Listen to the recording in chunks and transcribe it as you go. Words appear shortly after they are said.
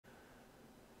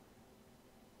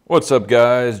What's up,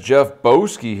 guys? Jeff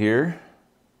Boski here.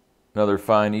 Another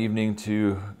fine evening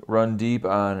to run deep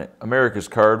on America's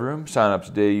Card Room. Sign up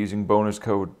today using bonus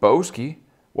code Boski,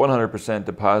 100%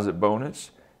 deposit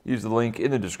bonus. Use the link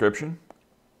in the description.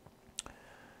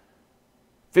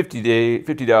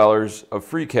 $50 of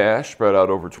free cash spread out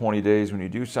over 20 days when you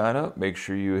do sign up. Make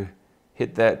sure you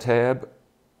hit that tab.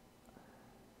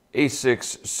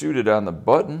 A6 suited on the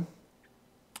button.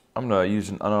 I'm going to use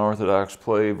an unorthodox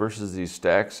play versus these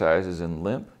stack sizes in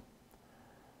limp.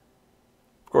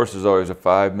 Of course, there's always a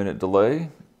 5-minute delay.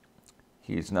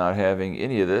 He's not having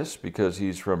any of this because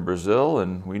he's from Brazil,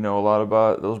 and we know a lot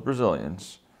about those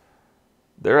Brazilians.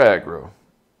 They're aggro.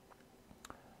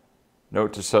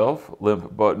 Note to self,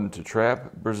 limp button to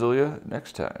trap Brasilia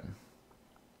next time.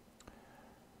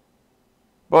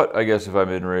 But I guess if I'd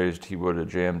been raised, he would have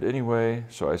jammed anyway,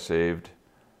 so I saved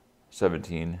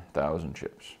 17,000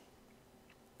 chips.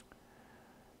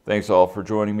 Thanks all for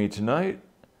joining me tonight.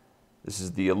 This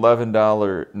is the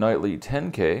 $11 nightly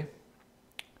 10K.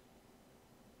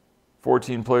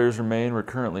 14 players remain. We're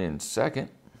currently in second.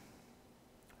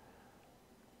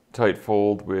 Tight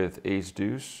fold with ace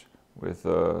deuce with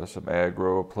some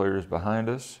aggro players behind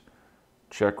us.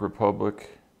 Czech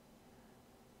Republic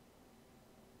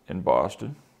and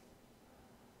Boston.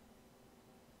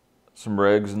 Some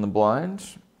regs in the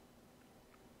blinds.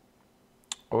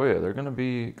 Oh yeah, they're going to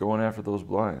be going after those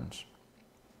blinds.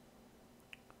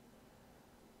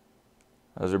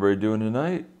 How's everybody doing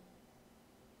tonight?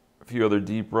 A few other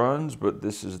deep runs, but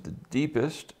this is the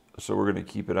deepest, so we're going to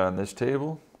keep it on this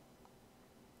table.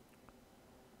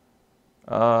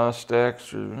 Stacks.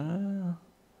 Seems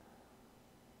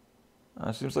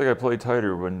like I play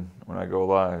tighter when I go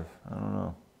live. I don't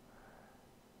know.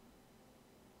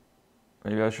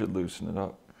 Maybe I should loosen it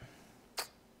up.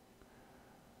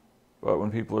 But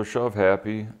when people are shove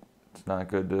happy, it's not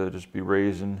good to just be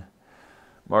raising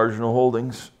marginal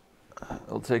holdings.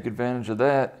 I'll take advantage of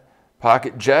that.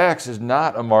 Pocket jacks is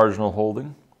not a marginal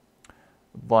holding.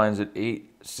 The blind's at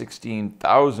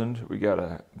 16,000. We got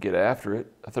to get after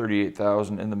it.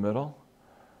 38,000 in the middle.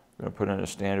 I'm going to put in a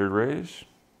standard raise.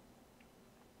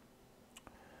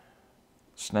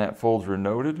 Snap folds were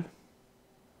noted.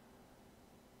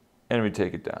 And we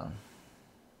take it down.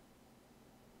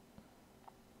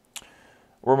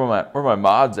 Where are my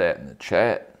mods at in the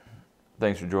chat?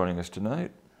 Thanks for joining us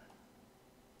tonight.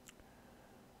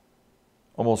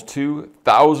 Almost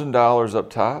 $2,000 up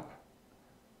top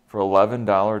for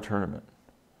 $11 tournament.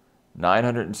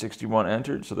 961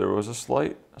 entered, so there was a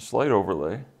slight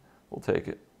overlay. We'll take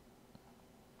it.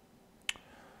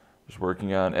 Just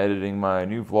working on editing my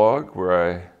new vlog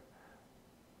where I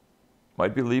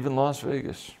might be leaving Las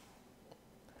Vegas.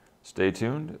 Stay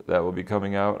tuned. That will be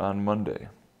coming out on Monday.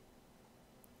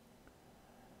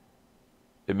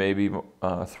 It may be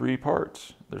 3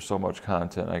 parts. There's so much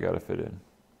content I got to fit in.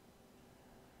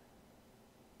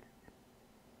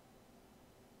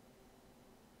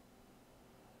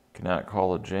 Cannot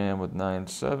call a jam with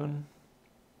 9-7.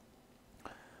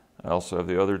 I also have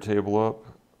the other table up,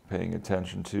 paying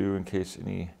attention to in case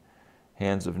any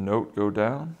hands of note go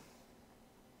down.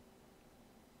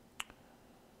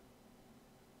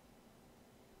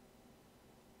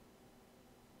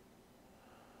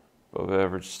 Above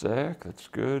average stack, that's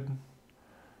good.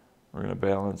 We're going to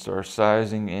balance our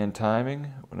sizing and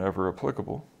timing whenever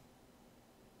applicable.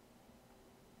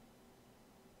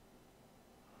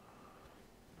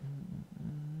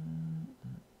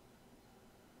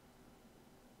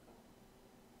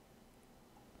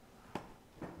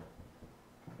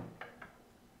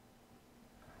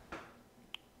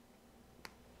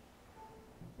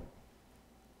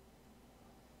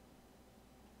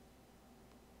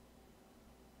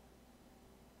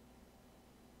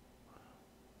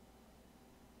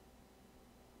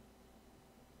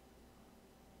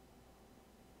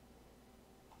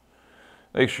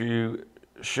 Make sure you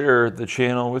share the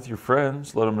channel with your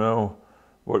friends. Let them know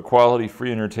what quality free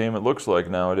entertainment looks like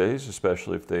nowadays,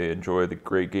 especially if they enjoy the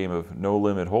great game of No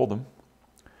Limit Hold'em.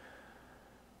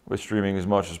 We're streaming as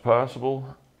much as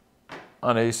possible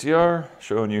on ACR,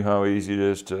 showing you how easy it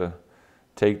is to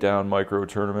take down micro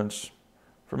tournaments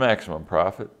for maximum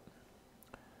profit.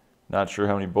 Not sure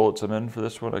how many bullets I'm in for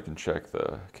this one. I can check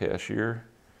the cashier.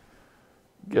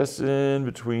 Guessing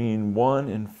between 1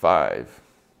 and 5.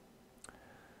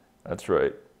 That's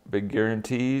right. Big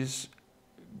guarantees,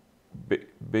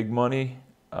 big money.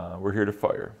 We're here to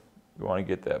fire. We want to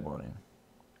get that money.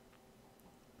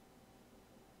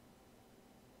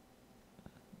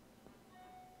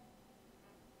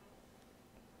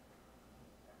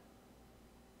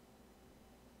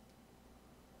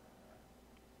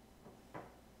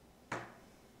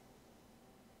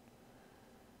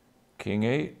 King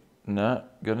 8,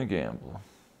 not gonna gamble.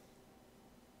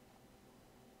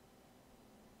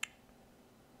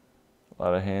 A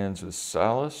lot of hands with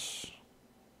Solace.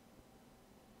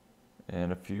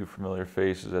 And a few familiar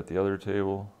faces at the other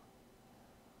table.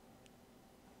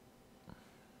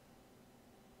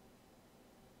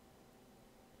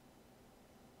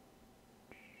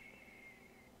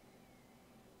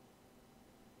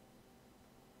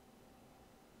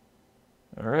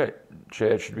 All right,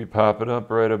 chat should be popping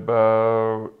up right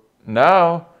about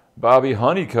now. Bobby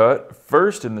Honeycutt,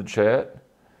 first in the chat.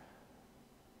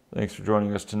 Thanks for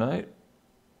joining us tonight.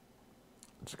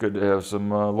 It's good to have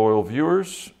some loyal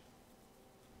viewers.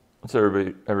 What's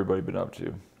everybody been up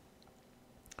to?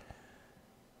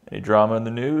 Any drama in the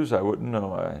news? I wouldn't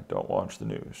know. I don't watch the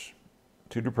news.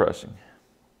 Too depressing.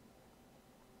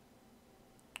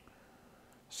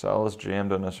 Solace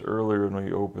jammed on us earlier when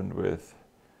we opened with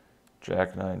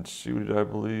Jack 9 suited, I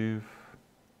believe.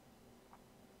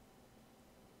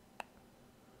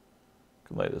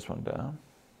 Can lay this one down.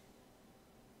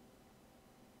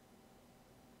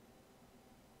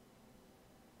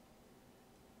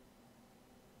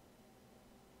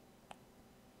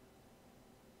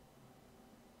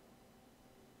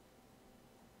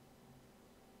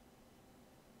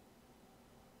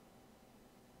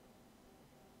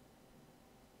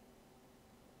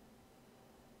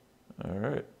 All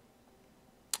right.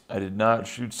 I did not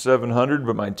shoot 700,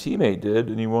 but my teammate did,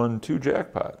 and he won 2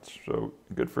 jackpots, so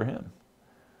good for him.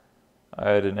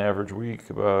 I had an average week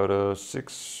about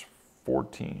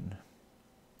 614.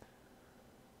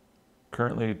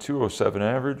 Currently 207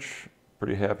 average,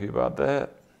 pretty happy about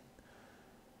that.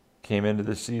 Came into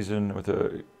the season with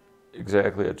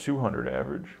exactly a 200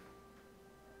 average.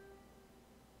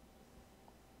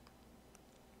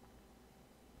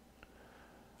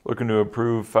 Looking to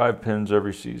improve 5 pins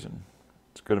every season.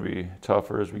 It's going to be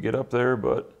tougher as we get up there,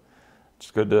 but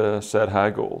it's good to set high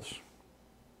goals.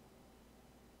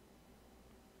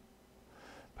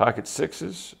 Pocket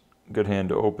 6s, good hand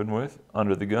to open with.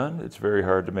 Under the gun, it's very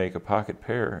hard to make a pocket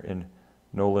pair in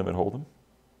no limit hold'em.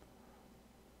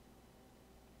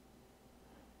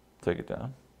 Take it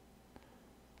down.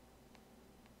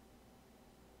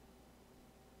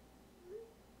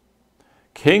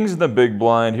 Kings in the big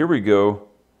blind, here we go.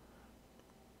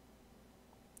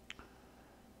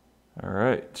 All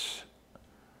right,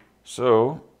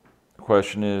 so the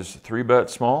question is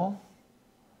 3-bet small,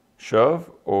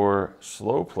 shove, or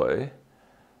slow play.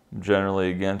 I'm generally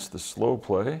against the slow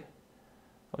play.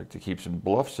 I like to keep some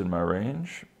bluffs in my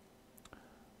range.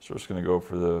 So we're just going to go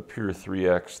for the pure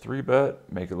 3x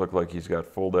 3-bet, make it look like he's got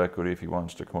fold equity if he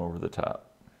wants to come over the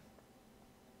top.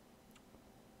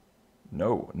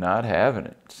 No, not having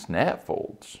it. Snap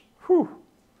folds. Whew.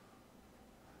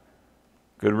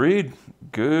 Good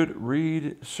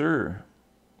read, sir.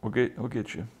 We'll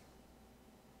get you.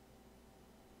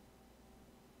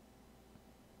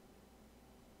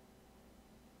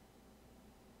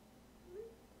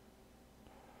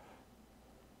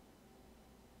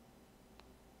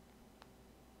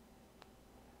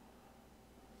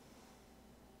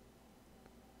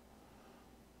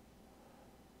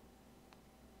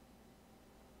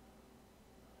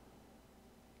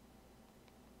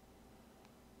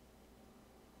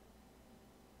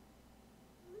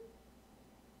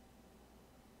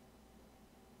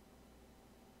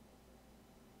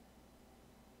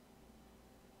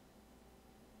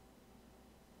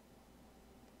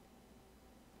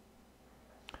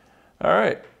 All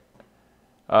right.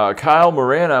 Kyle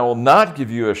Moran, I will not give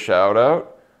you a shout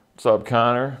out. What's up,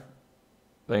 Connor?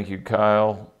 Thank you,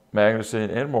 Kyle,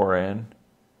 Magnuson, and Moran.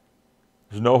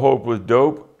 There's no hope with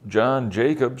dope. John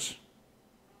Jacobs.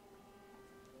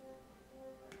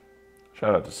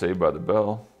 Shout out to Saved by the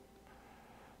Bell.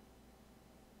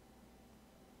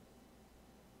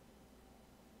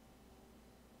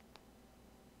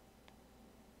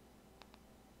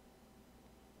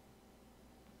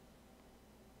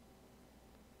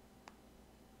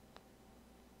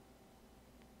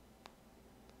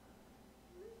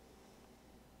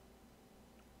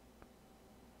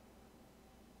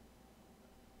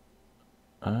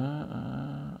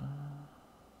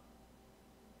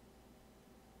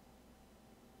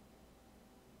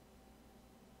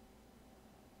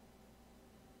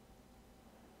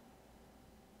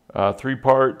 Three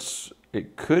parts.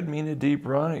 It could mean a deep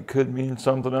run. It could mean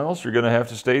something else. You're going to have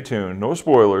to stay tuned. No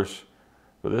spoilers.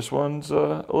 But this one's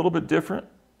a little bit different.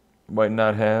 Might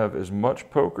not have as much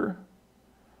poker.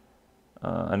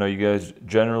 I know you guys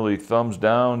generally thumbs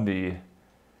down the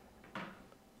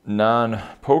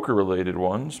non-poker related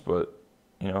ones, but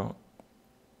you know,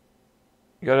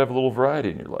 you got to have a little variety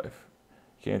in your life.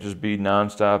 You can't just be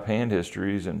non-stop hand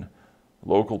histories and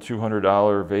local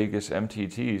 $200 Vegas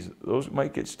MTTs, those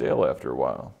might get stale after a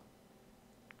while.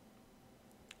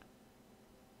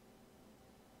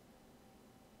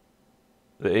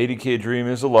 The 80K dream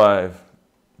is alive.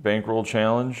 Bankroll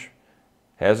challenge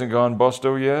hasn't gone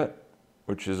busto yet,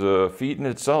 which is a feat in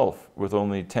itself with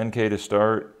only 10K to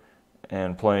start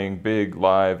and playing big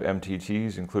live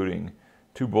MTTs, including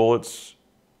 2 bullets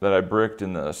that I bricked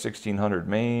in the 1600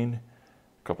 main,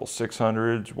 a couple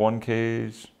 600s,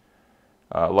 1Ks.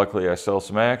 Luckily, I sell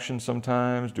some action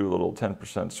sometimes, do a little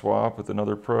 10% swap with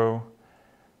another pro,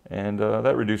 and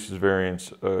that reduces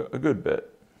variance a good bit.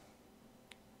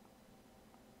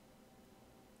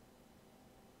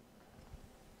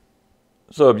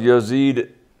 What's up,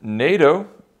 Yazid NATO?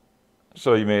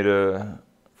 So you made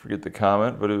forget the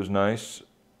comment, but it was nice.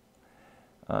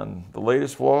 On the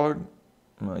latest vlog,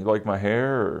 you like my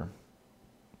hair or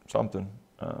something?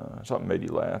 Something made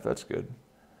you laugh, that's good.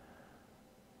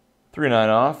 3-9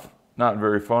 off, not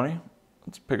very funny.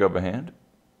 Let's pick up a hand.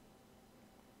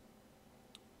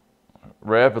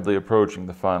 Rapidly approaching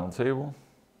the final table.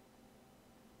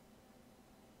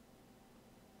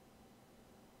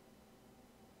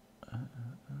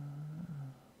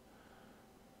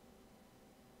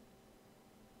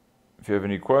 If you have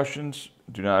any questions,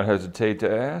 do not hesitate to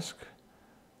ask,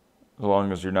 as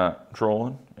long as you're not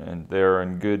trolling and they're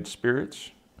in good spirits.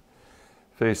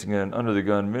 Facing an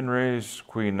under-the-gun min-raise,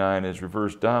 Queen 9 is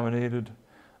reverse dominated.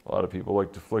 A lot of people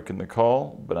like to flick in the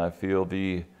call, but I feel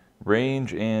the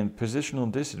range and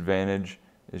positional disadvantage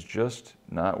is just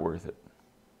not worth it.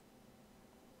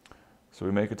 So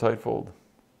we make a tight fold.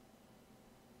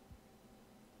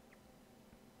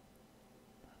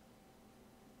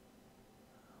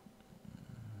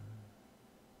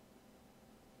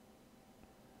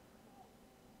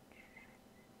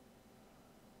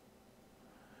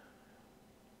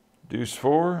 Deuce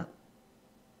 4,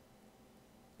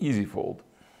 easy fold.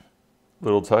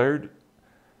 Little tired,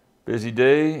 busy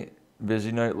day,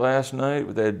 busy night last night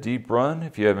with that deep run.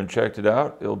 If you haven't checked it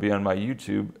out, it'll be on my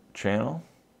YouTube channel.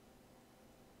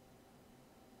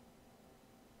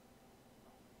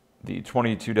 The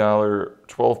 $22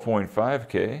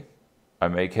 12.5K, I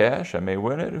may cash, I may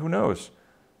win it, who knows?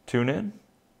 Tune in,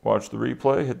 watch the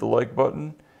replay, hit the like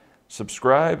button,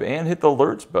 subscribe, and hit the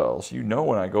alerts bell so you know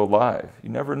when I go live. You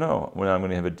never know when I'm going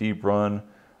to have a deep run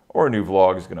or a new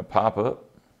vlog is going to pop up.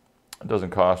 It doesn't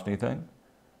cost anything.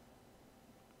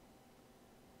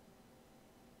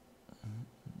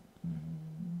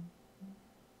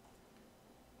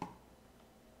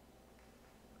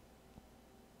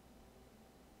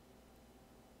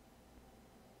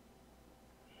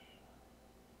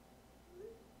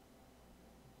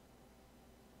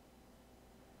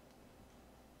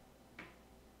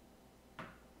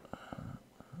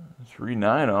 Three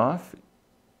 9 off,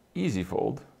 easy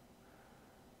fold.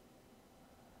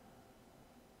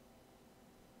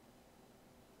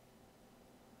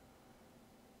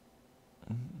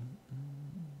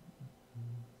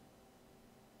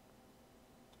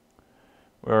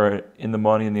 We're in the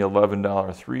money in the $11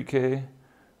 3K.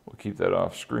 We'll keep that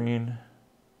off screen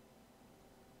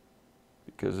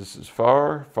because this is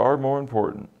far, far more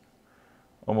important.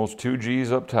 Almost 2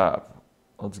 G's up top.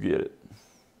 Let's get it.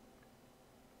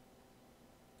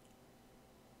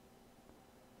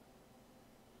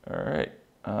 All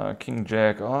right, King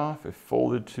Jack off. If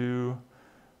folded to,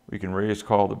 we can raise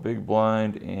call the big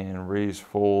blind and raise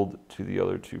fold to the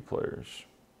other 2 players.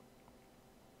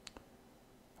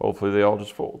 Hopefully they all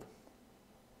just fold.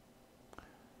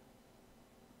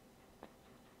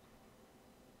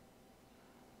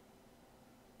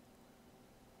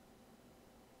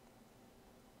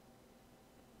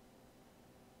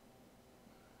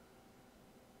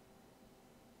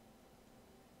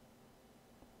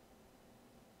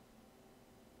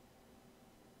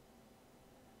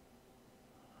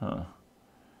 Huh.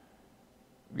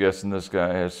 I'm guessing this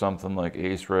guy has something like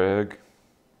ace rag.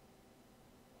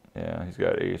 Yeah, he's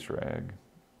got ace rag.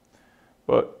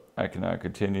 But I cannot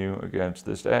continue against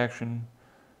this action,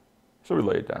 so we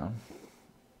lay it down.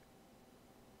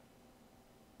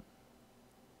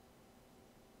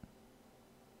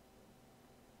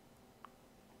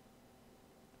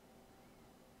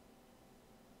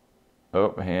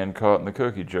 Oh, hand caught in the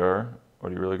cookie jar.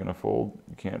 What are you really going to fold?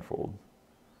 You can't fold.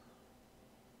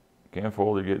 Can't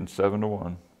fold, you're getting 7 to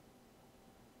 1.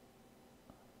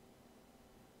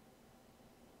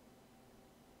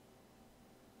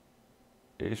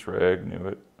 Ace rag, knew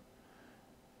it.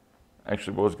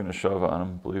 Actually was going to shove on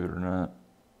him, believe it or not.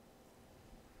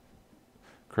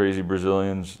 Crazy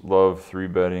Brazilians love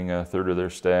 3-betting a third of their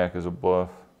stack as a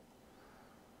bluff.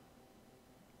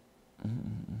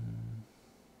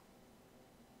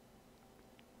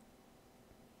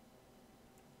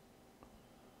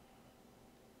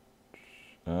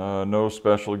 No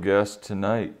special guest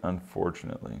tonight,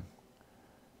 unfortunately.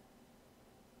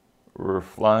 We're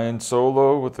flying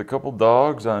solo with a couple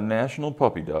dogs on National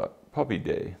Puppy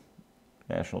Day.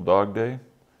 National Dog Day.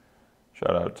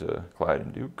 Shout out to Clyde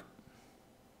and Duke.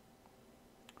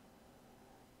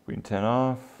 Queen 10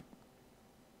 off.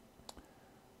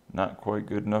 Not quite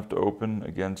good enough to open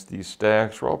against these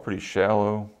stacks. We're all pretty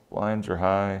shallow. Blinds are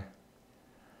high.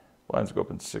 Blinds go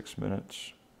up in 6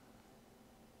 minutes.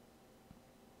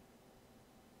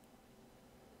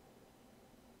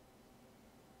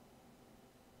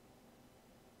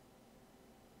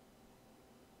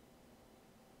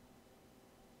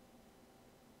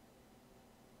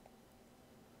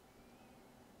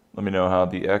 Let me know how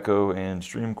the echo and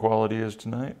stream quality is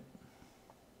tonight.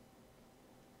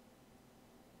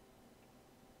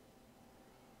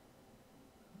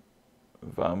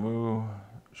 Vamu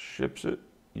ships it,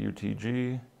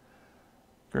 UTG.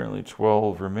 Currently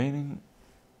 12 remaining.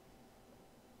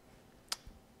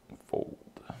 Fold.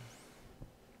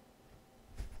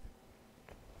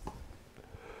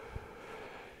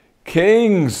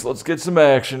 Kings, let's get some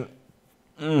action.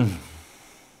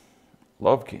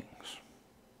 Love kings.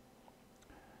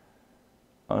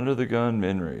 Under the gun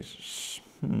min raises.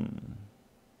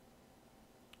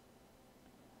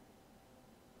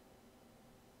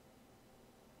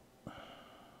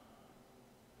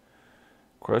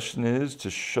 Question is to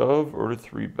shove or to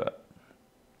 3-bet.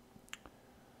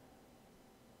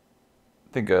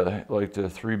 I think I like to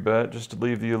 3-bet just to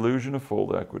leave the illusion of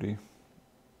fold equity.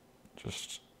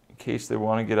 Just in case they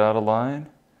want to get out of line,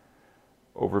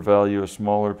 overvalue a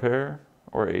smaller pair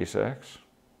or ace-x.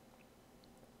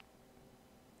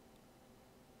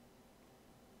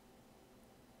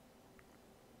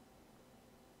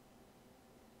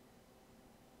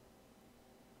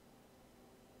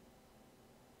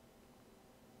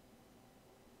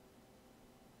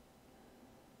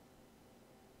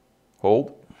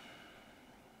 Hold.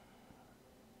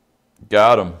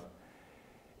 Got him.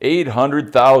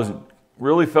 800,000.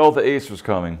 Really felt the ace was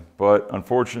coming, but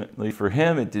unfortunately for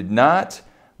him, it did not.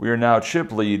 We are now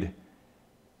chip lead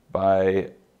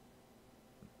by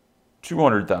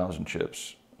 200,000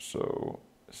 chips. So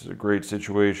this is a great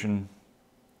situation.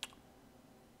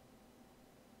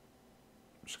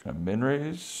 Just gonna min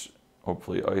raise.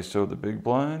 Hopefully ISO the big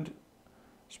blind.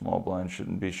 Small blind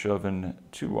shouldn't be shoving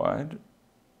too wide.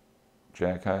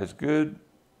 Jack high is good.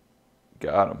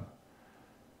 Got him.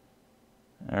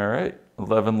 All right,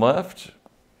 11 left.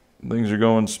 Things are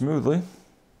going smoothly.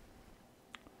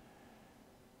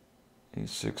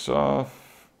 Ace-6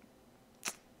 off.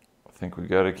 I think we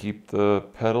got to keep the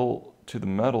pedal to the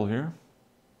metal here.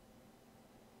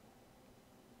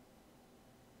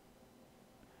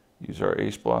 Use our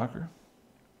ace blocker.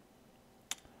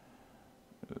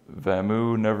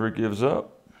 Vamu never gives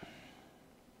up.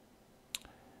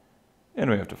 And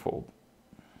we have to fold.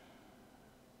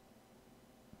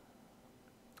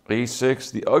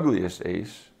 Ace-6, the ugliest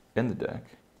ace in the deck.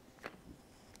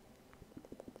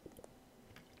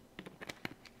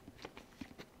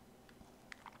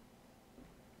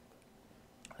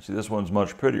 See, this one's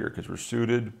much prettier because we're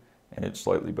suited and it's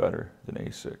slightly better than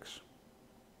Ace-6.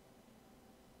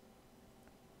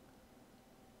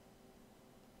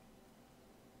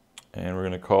 And we're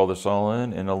going to call this all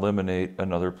in and eliminate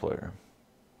another player.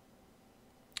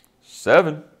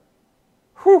 7.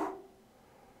 Whew.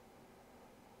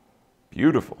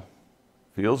 Beautiful.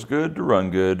 Feels good to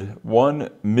run good. 1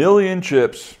 million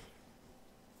chips.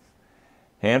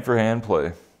 Hand for hand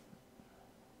play.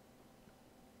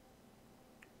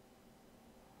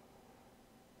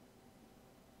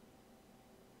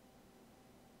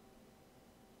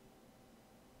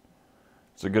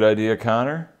 It's a good idea,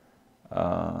 Connor.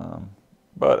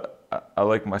 But I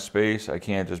like my space. I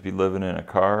can't just be living in a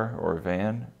car or a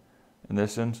van in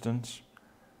this instance.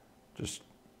 Just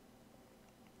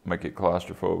might get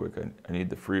claustrophobic. I need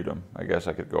the freedom. I guess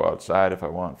I could go outside if I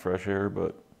want fresh air,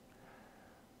 but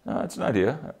it's an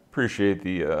idea. I appreciate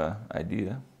the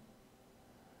idea.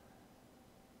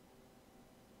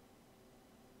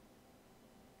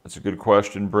 That's a good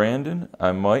question, Brandon.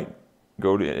 I might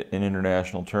go to an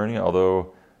international tourney,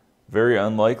 although very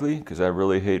unlikely because I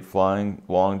really hate flying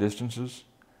long distances.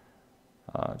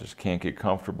 Just can't get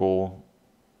comfortable.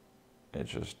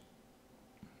 It's just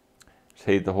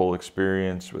hate the whole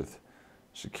experience with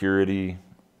security,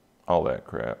 all that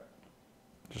crap.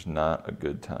 Just not a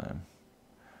good time.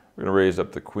 We're going to raise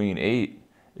up the Queen 8,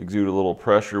 exude a little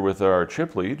pressure with our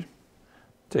chip lead,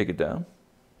 take it down.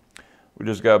 We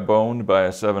just got boned by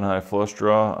a 7-high flush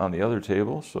draw on the other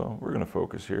table, so we're going to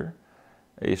focus here.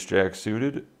 Ace-Jack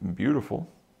suited, beautiful.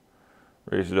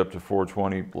 Raise it up to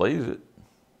 420, blaze it.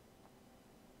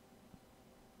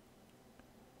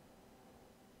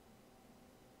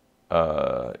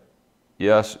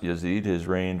 Yes, Yazid, his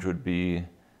range would be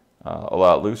a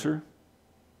lot looser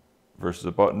versus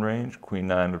a button range. Queen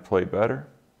 9 would play better.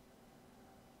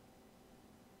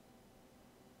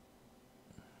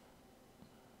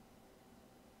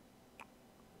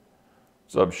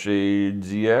 Subshade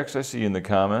ZX, I see you in the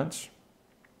comments.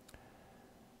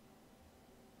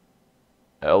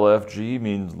 LFG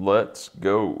means let's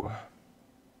go.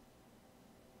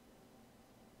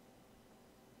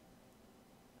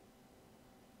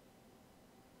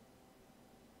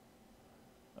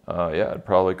 Yeah, I'd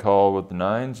probably call with the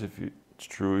 9s if it's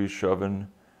true he's shoving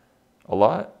a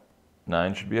lot.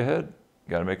 9 should be ahead.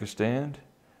 Got to make a stand.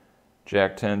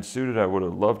 Jack 10 suited, I would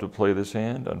have loved to play this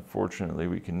hand. Unfortunately,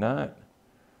 we cannot.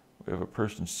 We have a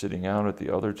person sitting out at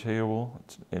the other table.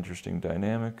 It's an interesting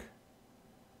dynamic.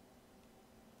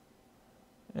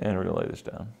 And we're going to lay this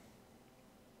down.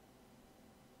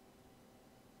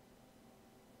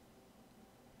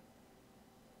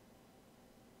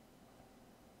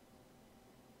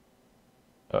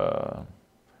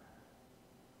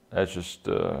 That's just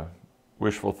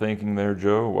wishful thinking there,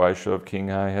 Joe. Why shove king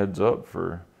high heads up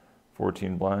for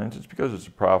 14 blinds? It's because it's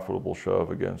a profitable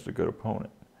shove against a good opponent.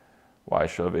 Why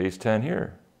shove ace 10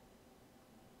 here?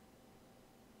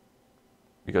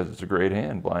 Because it's a great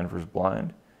hand, blind versus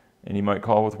blind. And you might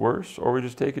call with worse, or we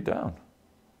just take it down.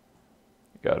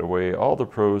 You got to weigh all the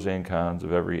pros and cons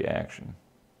of every action.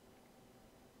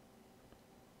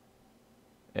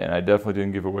 And I definitely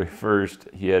didn't give away first.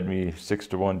 He had me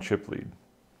 6-1 chip lead.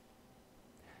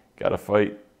 Got to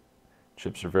fight.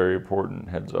 Chips are very important.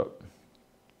 Heads up.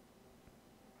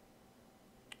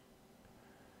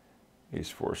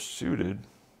 Ace 4 suited.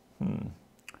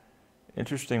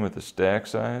 Interesting with the stack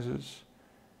sizes.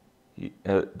 He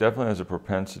definitely has a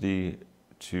propensity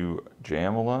to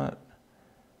jam a lot.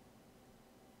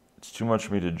 It's too much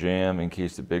for me to jam in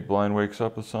case the big blind wakes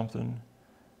up with something,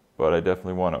 but I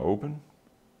definitely want to open.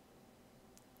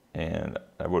 And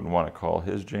I wouldn't want to call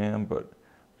his jam, but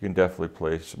we can definitely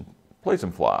play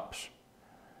some flops.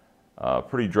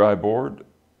 Pretty dry board.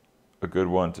 A good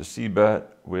one to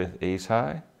c-bet with ace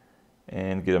high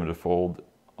and get him to fold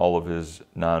all of his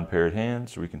non-paired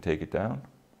hands so we can take it down.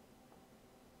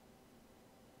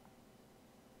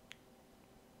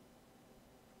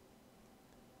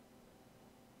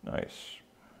 Nice.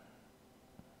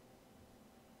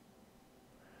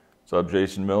 What's up,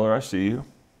 Jason Miller? I see you.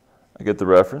 I get the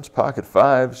reference. Pocket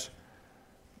fives.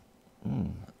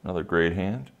 Another great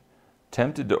hand.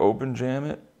 Tempted to open jam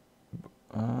it.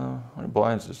 How many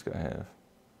blinds does this guy have?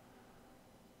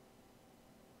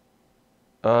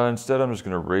 Instead, I'm just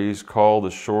going to raise call the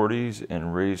shorties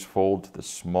and raise fold to the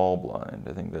small blind.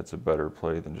 I think that's a better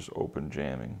play than just open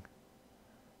jamming.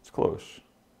 It's close.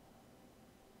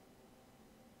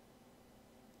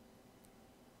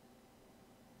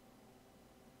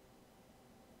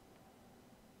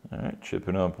 All right,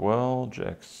 chipping up well.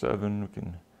 Jack 7, we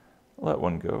can let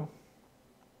one go.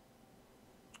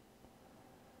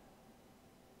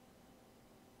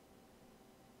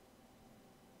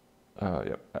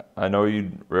 Yep. I know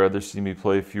you'd rather see me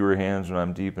play fewer hands when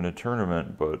I'm deep in a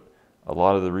tournament, but a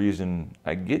lot of the reason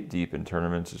I get deep in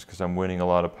tournaments is because I'm winning a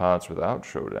lot of pots without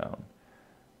showdown.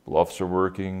 Bluffs are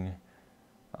working.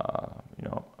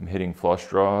 I'm hitting flush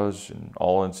draws and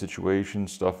all-in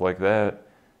situations, stuff like that.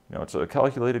 It's a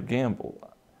calculated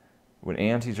gamble. When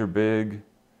antes are big,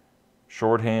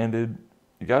 short-handed,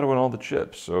 you got to win all the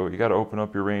chips, so you got to open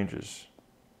up your ranges.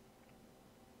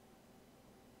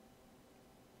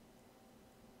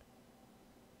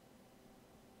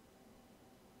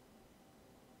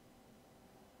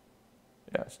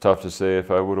 Yeah, it's tough to say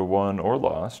if I would have won or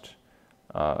lost.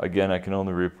 Again, I can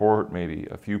only report maybe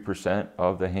a few %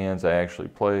 of the hands I actually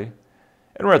play.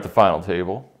 And we're at the final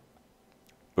table.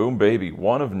 Boom, baby,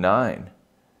 1 of 9.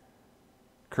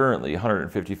 Currently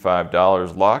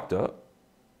 $155 locked up.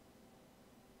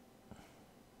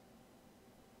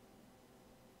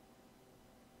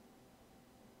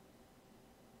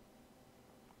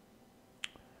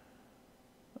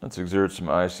 Let's exert some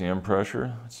ICM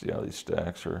pressure. Let's see how these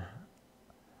stacks are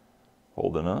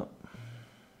holding up.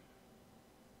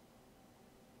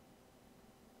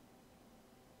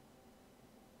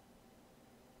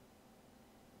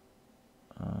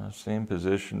 Same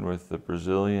position with the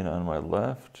Brazilian on my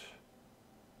left,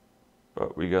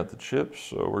 but we got the chips,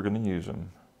 so we're going to use them.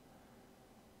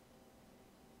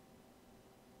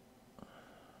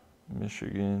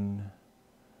 Michigan,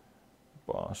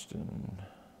 Boston,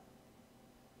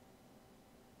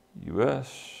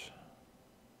 US.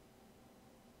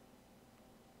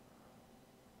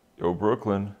 Go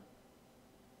Brooklyn.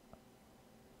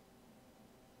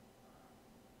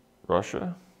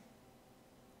 Russia.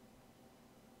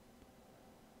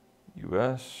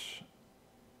 US,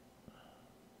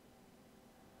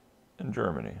 and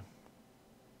Germany.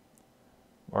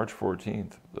 March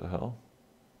 14th, what the hell?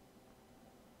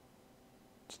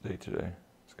 What's the date today?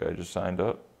 This guy just signed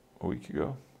up a week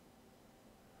ago.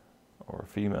 Or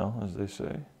female, as they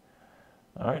say.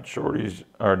 All right, shorties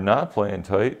are not playing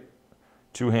tight.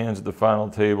 2 hands at the final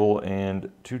table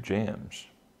and 2 jams.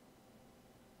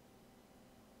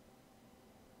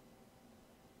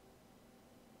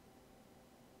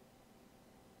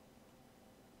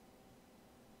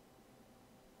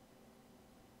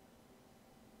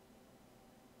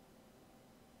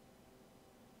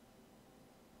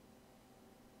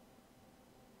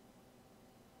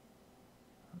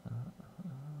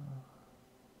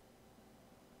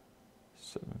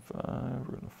 $7.5,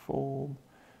 we're gonna fold.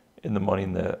 In the money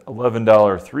in that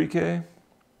 $11 3K,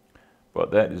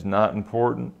 but that is not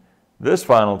important. This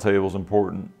final table is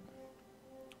important.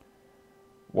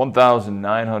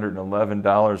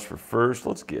 $1,911 for first.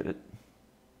 Let's get it.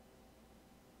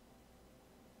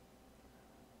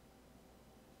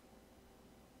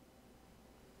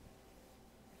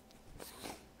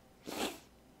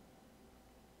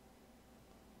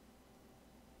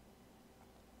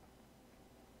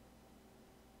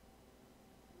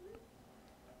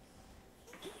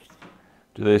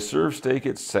 Do they serve steak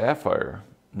at Sapphire?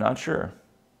 Not sure.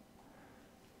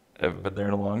 I haven't been there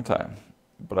in a long time,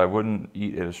 but I wouldn't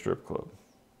eat at a strip club.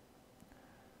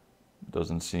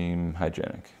 Doesn't seem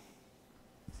hygienic.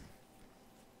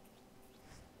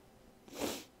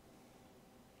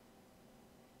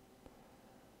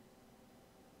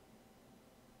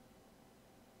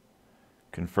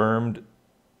 Confirmed,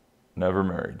 never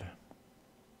married.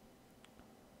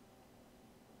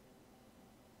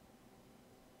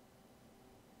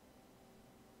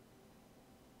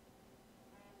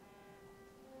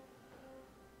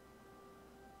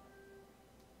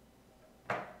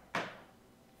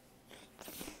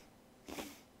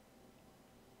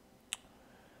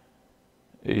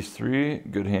 Ace-3,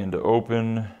 good hand to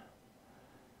open.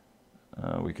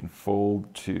 We can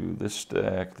fold to this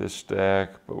stack,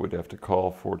 but we'd have to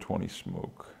call 420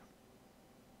 smoke.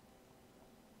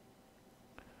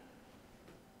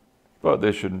 But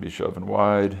they shouldn't be shoving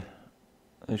wide.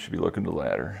 They should be looking to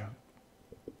ladder.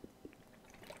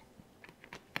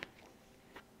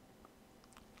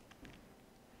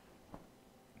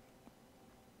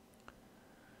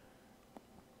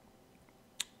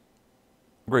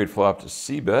 Great flop to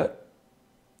C-bet.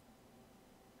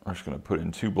 We're just going to put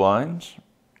in 2 blinds,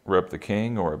 rep the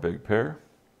king or a big pair.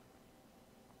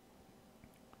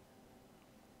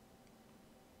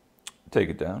 Take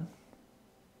it down.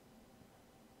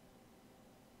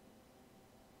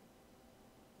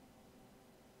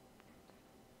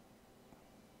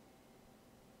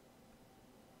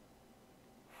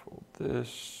 Fold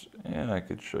this, and I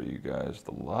could show you guys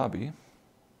the lobby.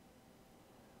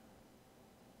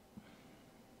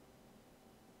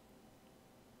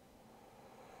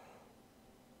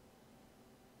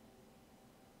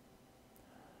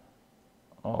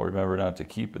 Oh, remember not to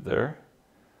keep it there.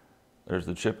 There's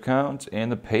the chip counts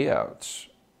and the payouts.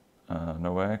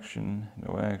 No action,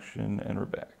 and we're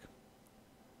back.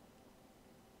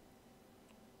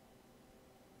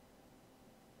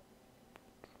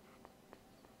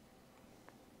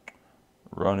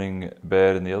 Running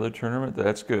bad in the other tournament,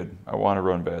 that's good. I want to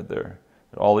run bad there.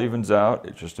 It all evens out,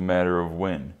 it's just a matter of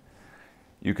when.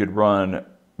 You could run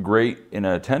great in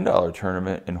a $10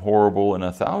 tournament and horrible in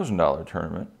a $1,000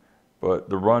 tournament. But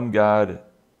the run good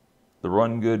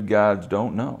gods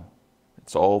don't know.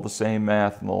 It's all the same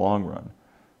math in the long run.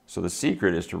 So the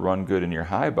secret is to run good in your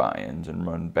high buy-ins and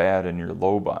run bad in your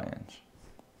low buy-ins.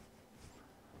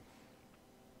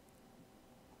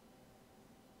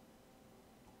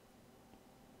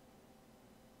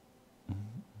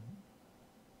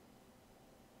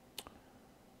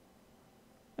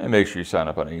 And make sure you sign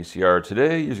up on ACR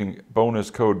today using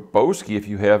bonus code Boski if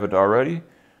you haven't already.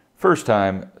 First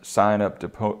time sign up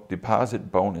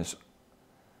deposit bonus.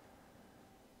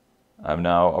 I'm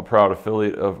now a proud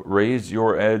affiliate of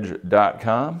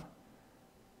RaiseYourEdge.com.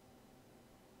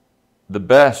 The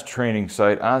best training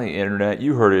site on the internet.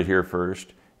 You heard it here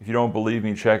first. If you don't believe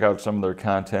me, check out some of their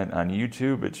content on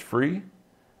YouTube. It's free.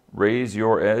 Raise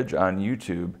Your Edge on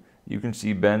YouTube. You can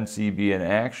see Ben CB in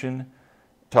action,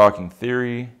 talking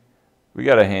theory. We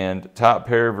got a hand, top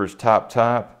pair versus top.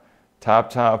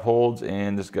 Top holds,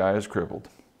 and this guy is crippled.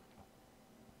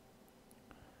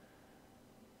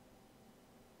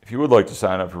 If you would like to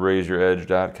sign up for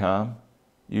RaiseYourEdge.com,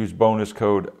 use bonus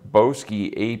code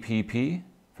BOSKIAPP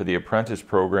for the apprentice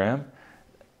program.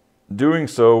 Doing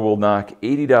so will knock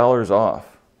 $80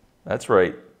 off. That's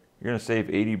right, you're going to save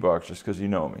 $80 just because you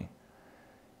know me.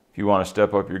 If you want to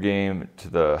step up your game to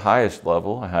the highest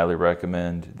level, I highly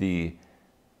recommend the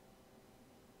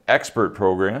Expert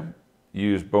program.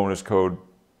 Use bonus code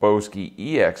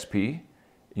BOSKIEXP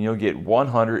and you'll get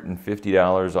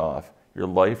 $150 off your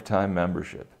lifetime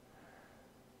membership.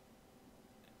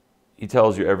 He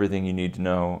tells you everything you need to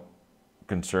know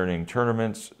concerning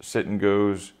tournaments, sit and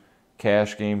goes,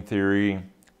 cash game theory,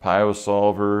 Pio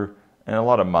solver, and a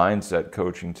lot of mindset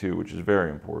coaching too, which is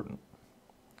very important.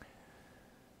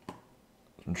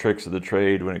 Some tricks of the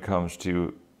trade when it comes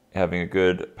to having a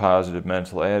good positive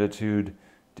mental attitude,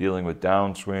 dealing with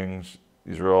downswings.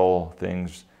 These are all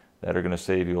things that are going to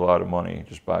save you a lot of money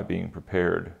just by being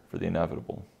prepared for the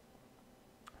inevitable.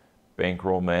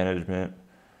 Bankroll management,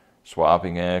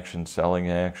 swapping action, selling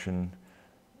action.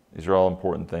 These are all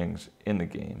important things in the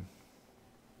game.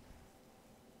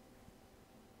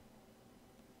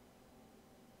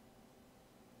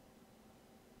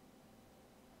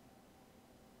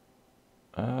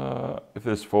 If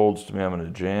this folds to me, I'm going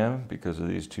to jam because of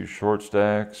these two short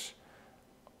stacks.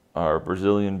 Our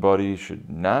Brazilian buddy should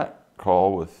not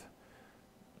call with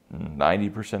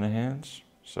 90% of hands,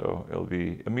 so it'll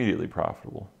be immediately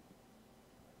profitable.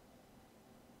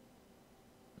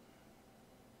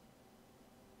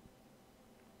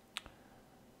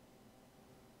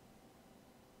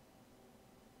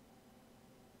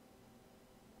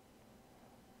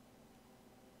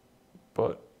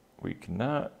 But we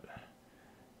cannot,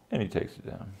 and he takes it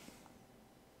down.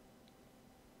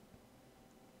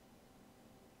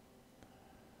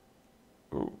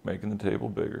 Ooh, making the table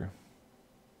bigger.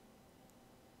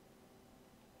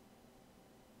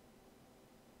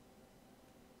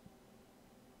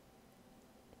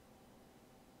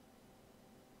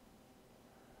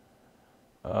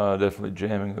 Definitely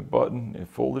jamming the button if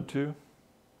folded to.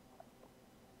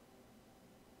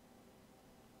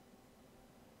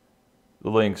 The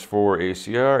links for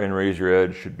ACR and Raise Your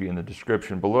Edge should be in the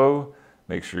description below.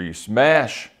 Make sure you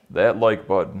smash that like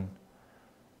button,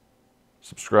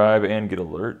 subscribe, and get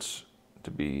alerts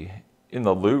to be in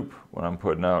the loop when I'm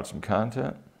putting out some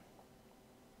content.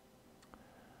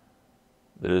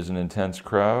 There is an intense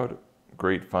crowd,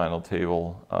 great final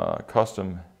table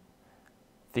custom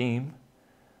theme.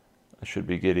 I should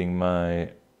be getting my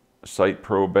Site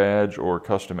Pro badge or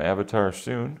custom avatar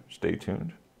soon. Stay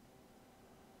tuned.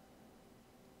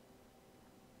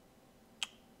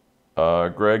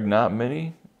 Greg, not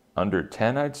many, under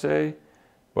 10 I'd say,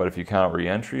 but if you count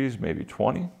re-entries, maybe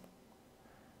 20.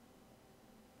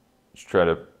 Just try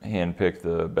to handpick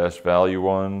the best value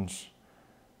ones,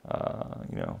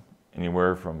 you know,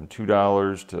 anywhere from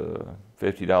 $2 to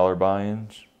 $50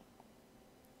 buy-ins.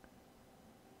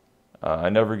 I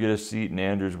never get a seat in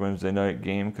Andrew's Wednesday night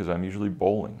game because I'm usually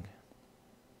bowling.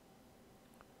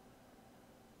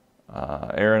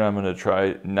 Aaron, I'm going to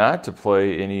try not to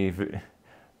play any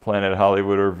Planet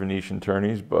Hollywood or Venetian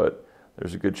tourneys, but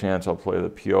there's a good chance I'll play the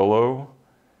Piolo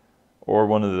or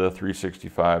one of the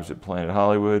 365s at Planet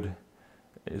Hollywood,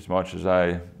 as much as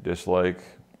I dislike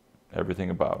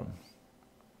everything about them.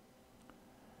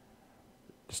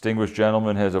 Distinguished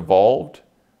Gentleman has evolved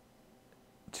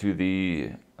to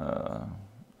the, I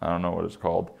don't know what it's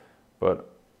called,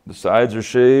 but the sides are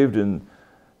shaved and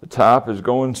the top is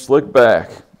going slick back.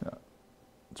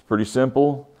 It's pretty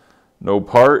simple. No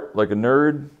part, like a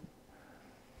nerd.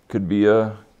 Could be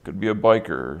a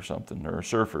biker or something, or a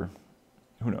surfer.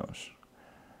 Who knows?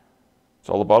 It's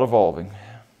all about evolving.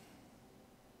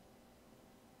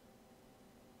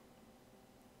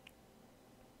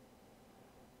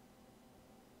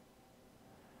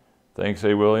 Thanks,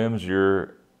 A. Williams.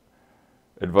 Your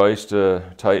advice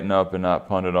to tighten up and not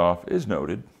punt it off is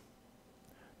noted.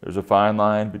 There's a fine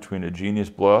line between a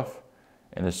genius bluff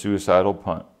and a suicidal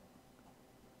punt.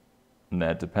 And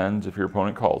that depends if your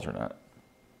opponent calls or not.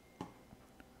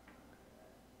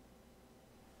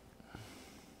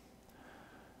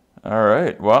 All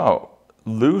right, wow.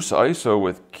 Loose ISO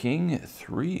with King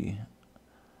 3.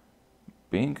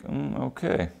 Bink,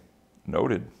 okay.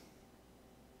 Noted.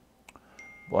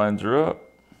 Blinds are up.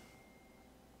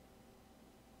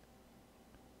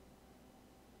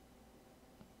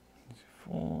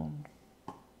 Fold.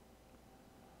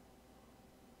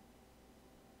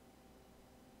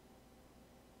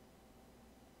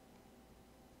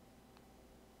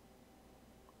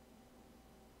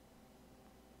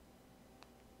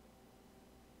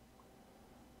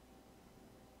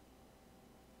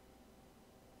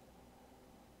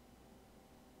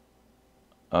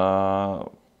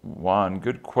 Juan,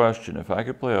 good question. If I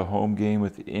could play a home game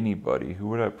with anybody, who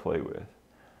would I play with?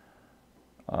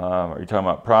 Are you talking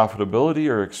about profitability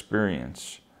or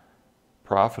experience?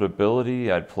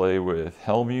 Profitability, I'd play with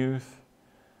Helmuth.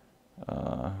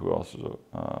 Who else is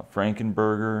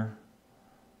Frankenberger?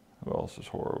 Who else is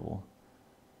horrible?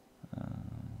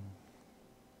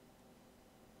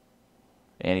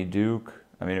 Annie Duke.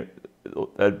 I mean,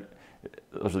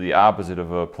 those are the opposite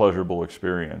of a pleasurable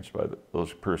experience by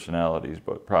those personalities,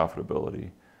 but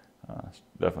profitability,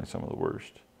 definitely some of the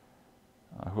worst.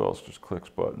 Who else just clicks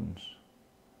buttons?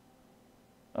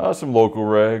 Some local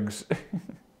regs.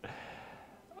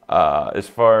 As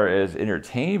far as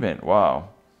entertainment, wow.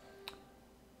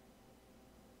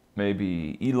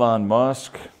 Maybe Elon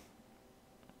Musk.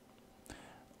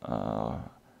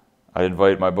 I'd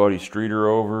invite my buddy Streeter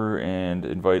over and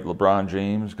invite LeBron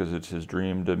James because it's his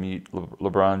dream to meet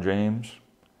LeBron James.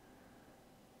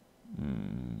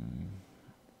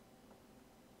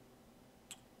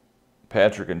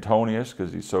 Patrick Antonius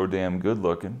because he's so damn good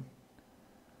looking.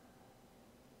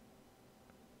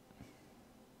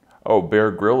 Oh,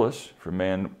 Bear Grylls from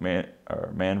Man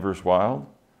vs. Wild.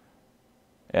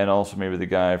 And also maybe the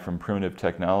guy from Primitive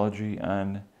Technology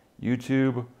on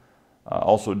YouTube.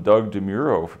 Also Doug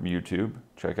DeMuro from YouTube.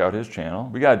 Check out his channel.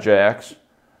 We got Jax.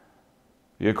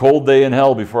 Be a cold day in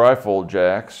hell before I fold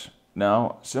Jax.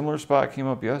 Now, similar spot came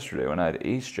up yesterday when I had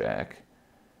Ace Jack.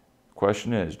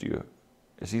 Question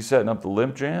is he setting up the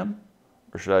limp jam?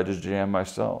 Or should I just jam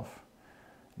myself?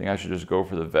 I think I should just go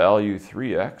for the value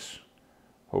 3x.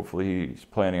 Hopefully he's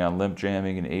planning on limp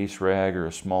jamming an ace rag or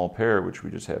a small pair, which we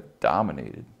just have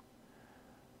dominated.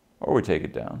 Or we take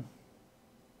it down.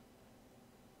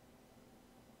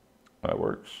 That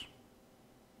works.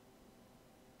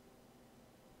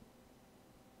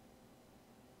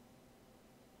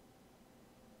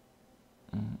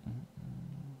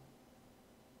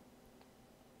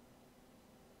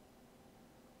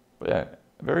 But yeah,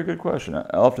 very good question.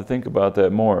 I'll have to think about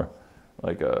that more.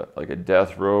 Like a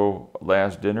death row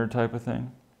last dinner type of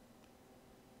thing.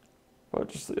 But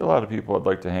just a lot of people I'd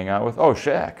like to hang out with. Oh,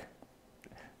 Shaq.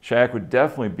 Shaq would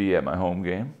definitely be at my home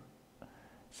game.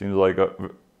 Seems like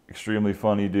an extremely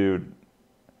funny dude.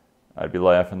 I'd be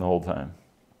laughing the whole time.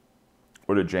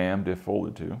 Would have jammed if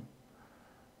folded to.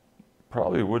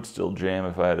 Probably would still jam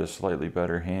if I had a slightly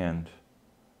better hand.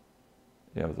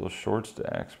 Yeah, with those short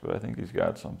stacks, but I think he's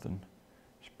got something.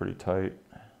 It's pretty tight.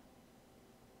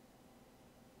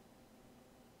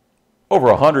 Over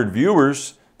 100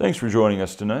 viewers. Thanks for joining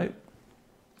us tonight.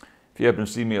 If you happen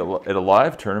to see me at a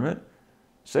live tournament,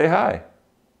 say hi.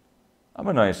 I'm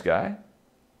a nice guy.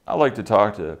 I like to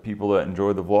talk to people that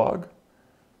enjoy the vlog.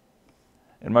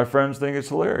 And my friends think it's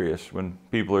hilarious when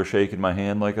people are shaking my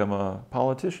hand like I'm a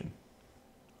politician.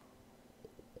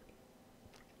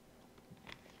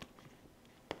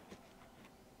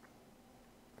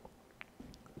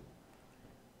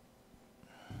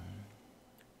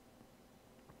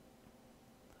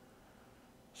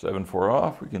 7-4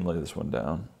 off, we can lay this one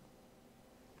down.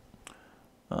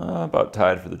 About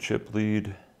tied for the chip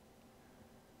lead.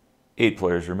 8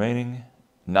 players remaining.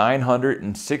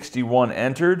 961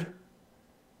 entered.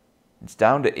 It's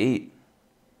down to 8.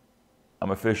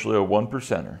 I'm officially a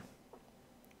 1%er.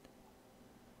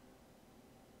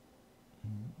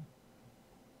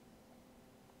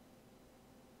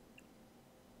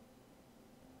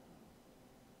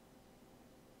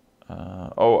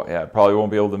 Oh, yeah, I probably won't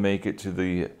be able to make it to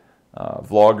the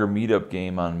vlogger meetup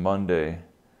game on Monday.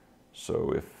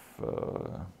 So if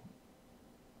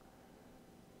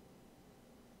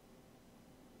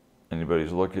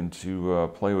anybody's looking to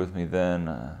play with me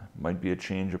then, might be a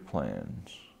change of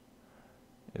plans.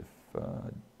 If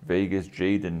Vegas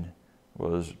Jaden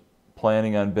was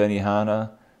planning on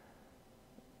Benihana,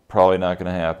 probably not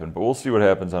going to happen. But we'll see what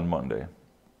happens on Monday.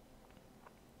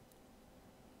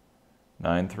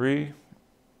 9-3.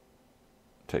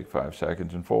 Take 5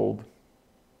 seconds and fold.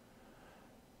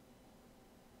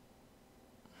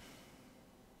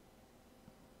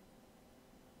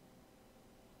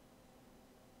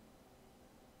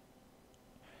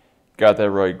 Got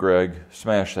that right, Greg.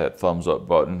 Smash that thumbs up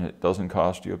button. It doesn't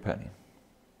cost you a penny.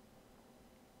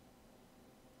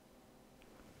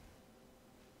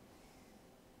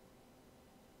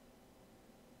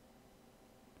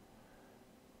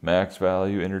 Max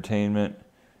value, entertainment.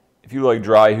 If you like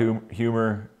dry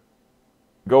humor,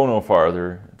 go no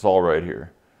farther. It's all right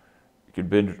here. You could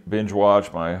binge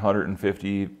watch my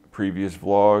 150 previous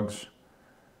vlogs.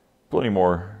 Plenty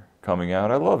more coming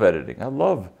out. I love editing. I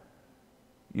love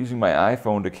using my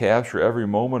iPhone to capture every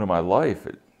moment of my life.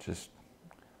 It just,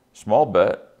 small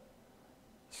bet.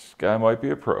 This guy might be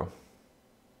a pro.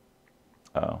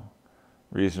 Oh,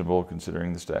 reasonable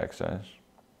considering the stack size.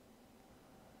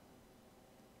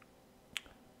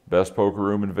 Best poker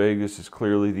room in Vegas is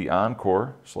clearly the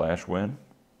Encore /Win.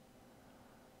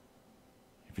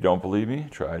 If you don't believe me,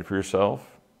 try it for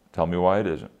yourself. Tell me why it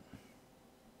isn't.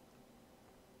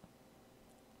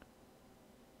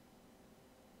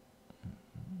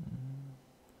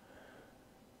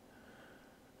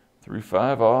 Three,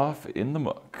 5 off in the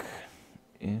muck.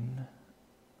 In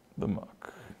the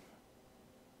muck.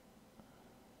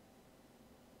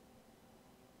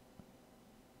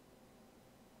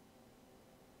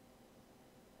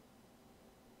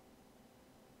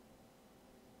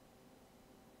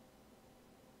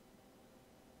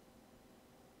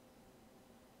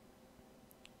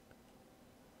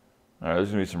 All right,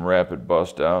 there's gonna be some rapid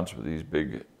bust outs with these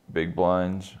big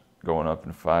blinds going up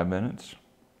in 5 minutes.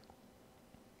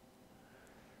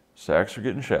 Sacks are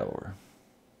getting shallower.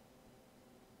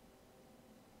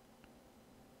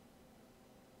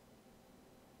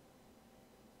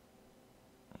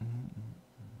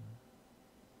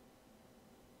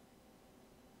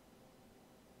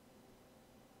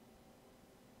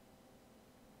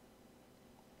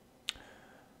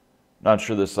 Not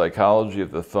sure the psychology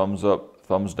of the thumbs up,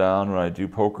 thumbs down when I do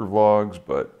poker vlogs,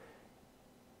 but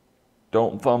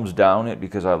don't thumbs down it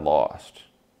because I lost.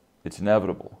 It's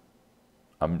inevitable.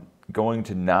 I'm going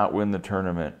to not win the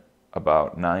tournament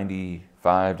about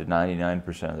 95 to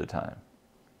 99% of the time.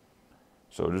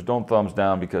 So just don't thumbs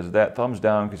down because of that. Thumbs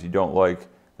down because you don't like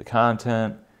the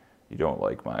content, you don't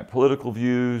like my political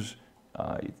views,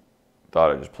 you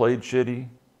thought I just played shitty.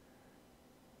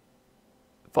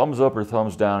 Thumbs up or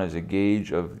thumbs down is a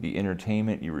gauge of the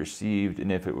entertainment you received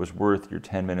and if it was worth your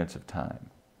 10 minutes of time.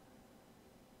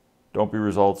 Don't be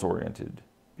results oriented,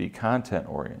 be content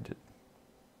oriented.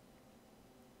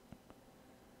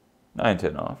 9,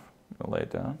 10 off, I'm gonna lay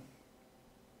it down.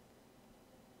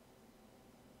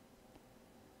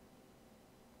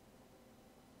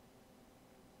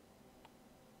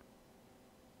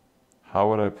 How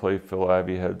would I play Phil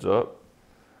Ivey heads up?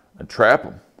 I'd trap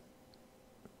him.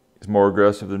 He's more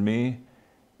aggressive than me,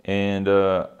 and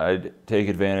I'd take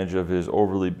advantage of his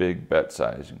overly big bet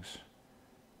sizings.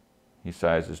 He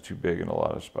sizes too big in a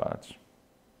lot of spots.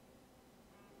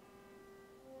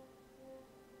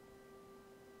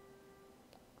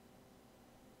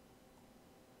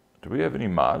 Do we have any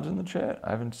mods in the chat? I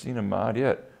haven't seen a mod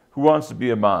yet. Who wants to be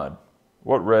a mod?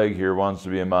 What reg here wants to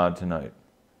be a mod tonight?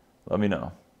 Let me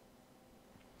know.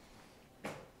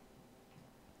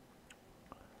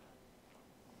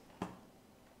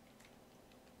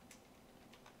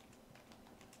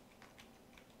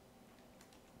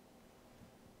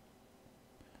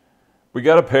 We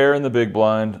got a pair in the big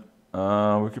blind.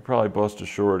 We could probably bust a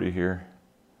shorty here.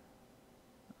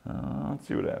 Let's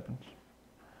see what happens.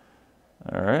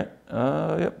 All right.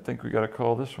 Yep, I think we got to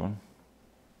call this one.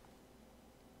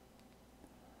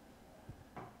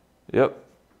 Yep,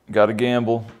 got to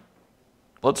gamble.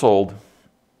 Let's hold.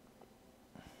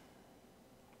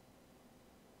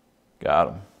 Got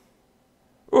him.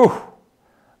 Ooh,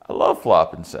 I love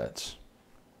flopping sets.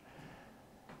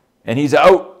 And he's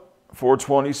out.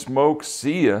 420 smoke,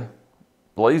 see ya.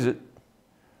 Blaze it.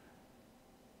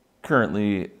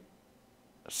 Currently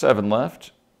 7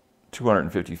 left.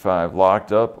 255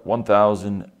 locked up.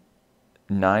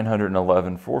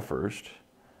 1,911 for first.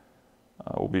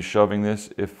 We'll be shoving this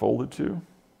if folded to.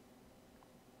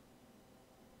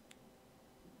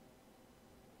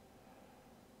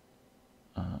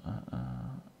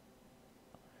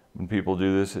 When people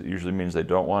do this, it usually means they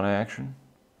don't want action.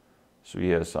 So he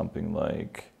has something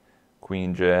like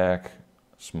Queen Jack,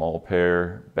 small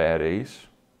pair, bad ace,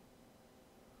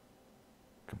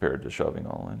 compared to shoving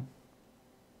all in.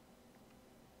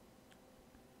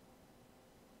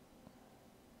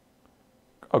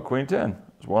 Oh, Queen 10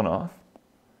 is 1 off.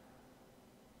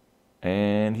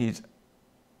 And he's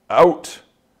out.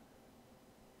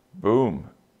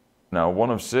 Boom. Now 1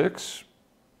 of 6.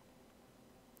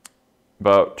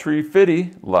 About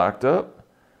 350 locked up.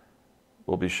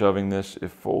 We'll be shoving this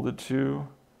if folded to.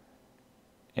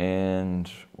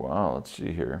 And wow, let's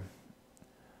see here.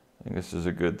 I think this is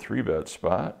a good 3-bet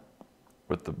spot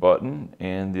with the button,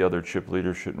 and the other chip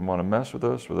leader shouldn't want to mess with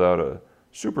us without a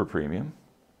super premium.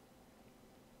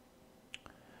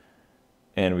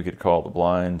 And we could call the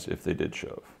blinds if they did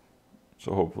shove.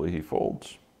 So hopefully he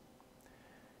folds.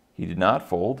 He did not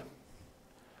fold.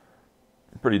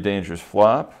 Pretty dangerous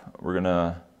flop. We're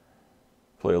gonna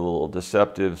play a little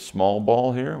deceptive small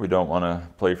ball here. We don't want to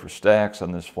play for stacks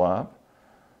on this flop.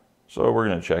 So we're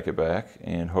going to check it back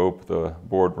and hope the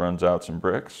board runs out some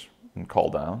bricks and call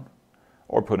down,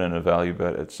 or put in a value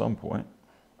bet at some point.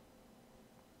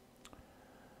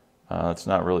 It's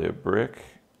not really a brick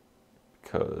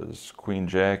because Queen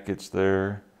Jack gets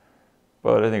there,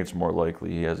 but I think it's more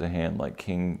likely he has a hand like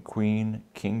King Queen,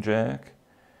 King Jack.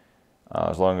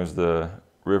 As long as the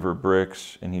river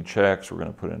bricks and he checks, we're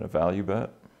going to put in a value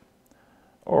bet,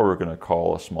 or we're going to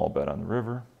call a small bet on the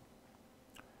river.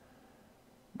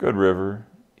 Good river.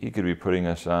 He could be putting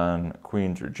us on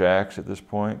queens or jacks at this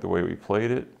point, the way we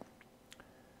played it.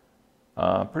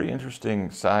 Pretty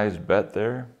interesting sized bet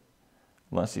there,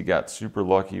 unless he got super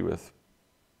lucky with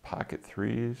pocket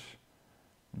threes.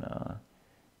 Nah.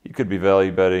 He could be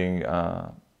value betting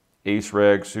ace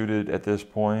rag suited at this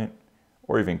point,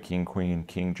 or even king queen,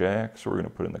 king jack. So we're going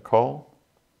to put in the call.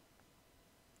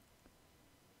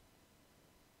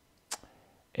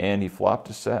 And he flopped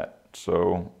a set,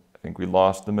 so I think we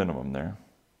lost the minimum there.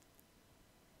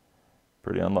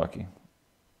 Pretty unlucky.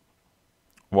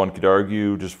 One could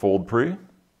argue just fold pre.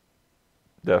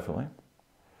 Definitely.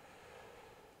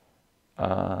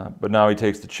 But now he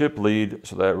takes the chip lead,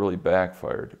 so that really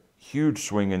backfired. Huge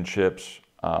swing in chips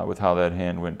with how that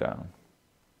hand went down.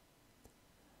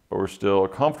 But we're still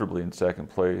comfortably in second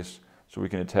place, so we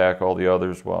can attack all the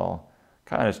others while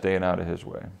kind of staying out of his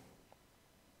way.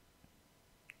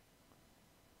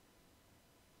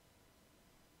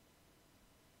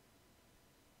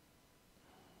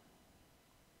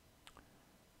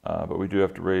 But we do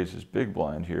have to raise his big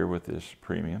blind here with this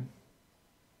premium.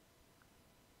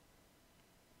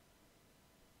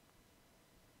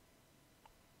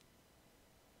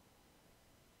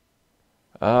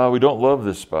 We don't love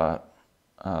this spot.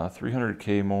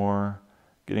 300K more,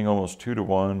 getting almost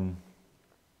 2-to-1.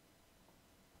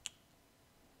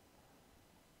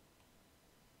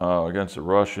 Against a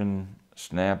Russian,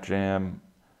 snap jam,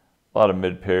 a lot of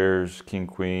mid pairs, king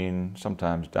queen,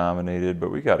 sometimes dominated,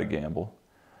 but we got to gamble.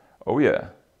 Oh yeah,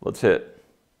 let's hit.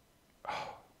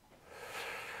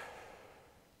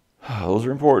 Those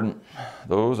are important.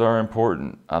 Those are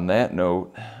important. On that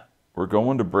note, we're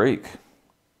going to break.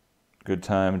 Good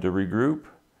time to regroup.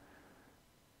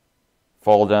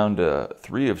 Fall down to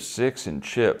 3 of 6 in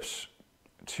chips.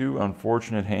 2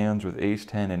 unfortunate hands with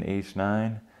ace-10 and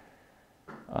ace-9.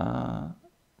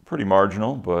 Pretty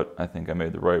marginal, but I think I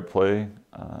made the right play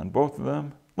on both of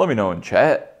them. Let me know in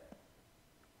chat.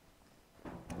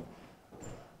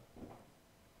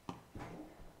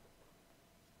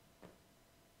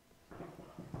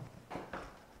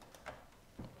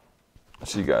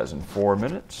 See you guys in 4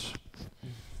 minutes.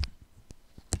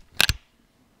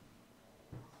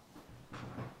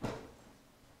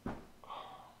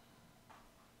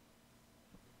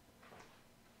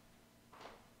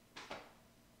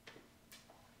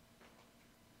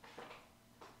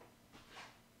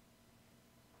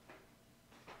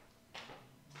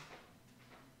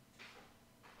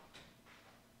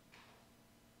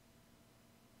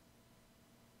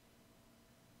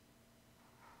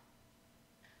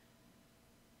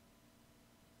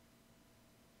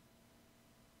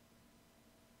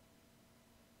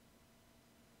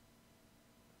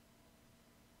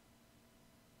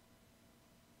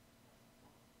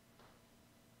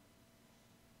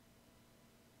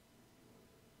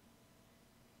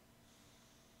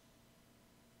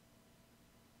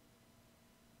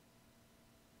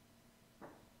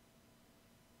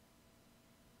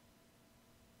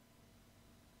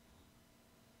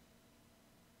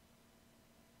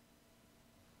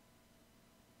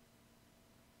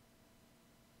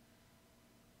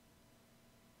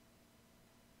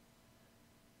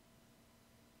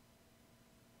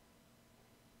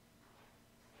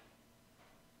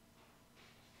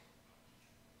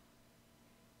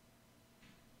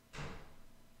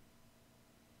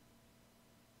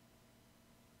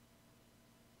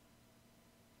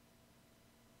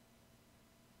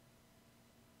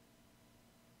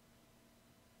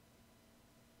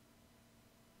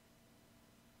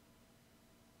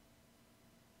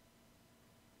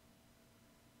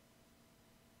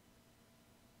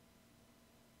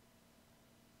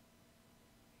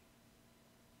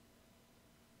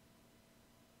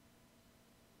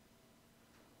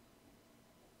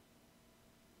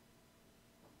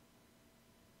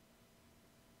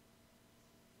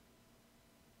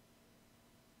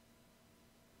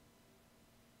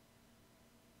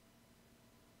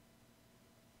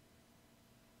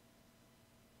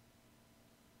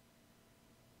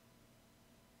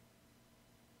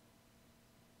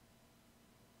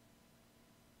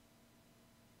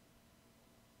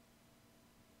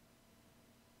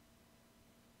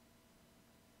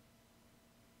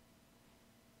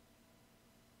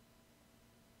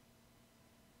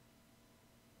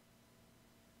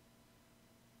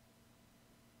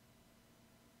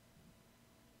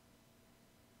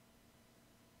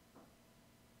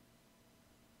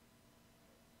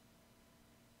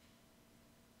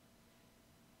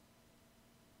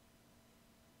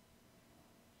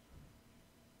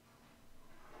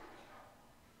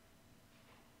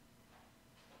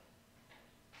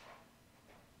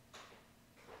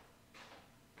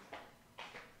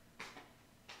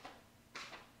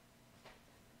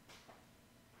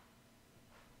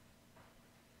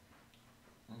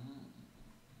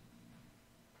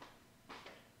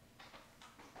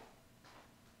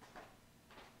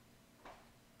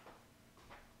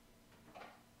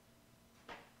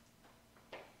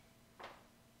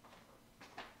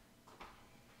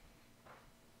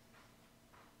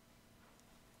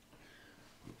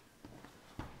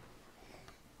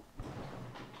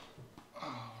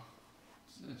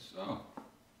 So,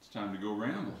 it's time to go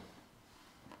ramble.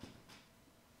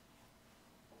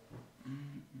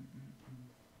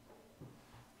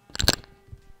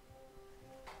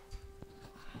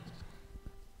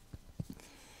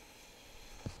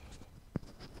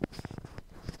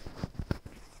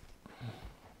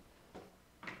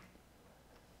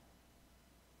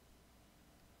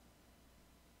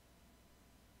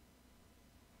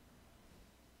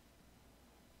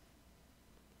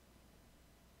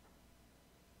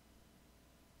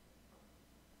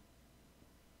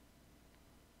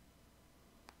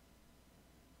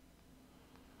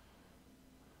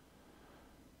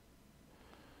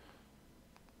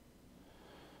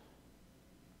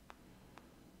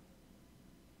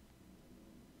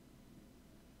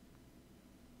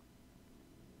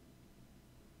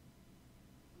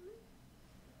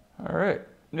 All right,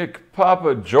 Nick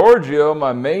Papa Giorgio,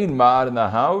 my main mod in the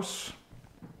house.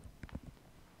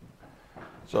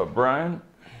 What's up, Brian?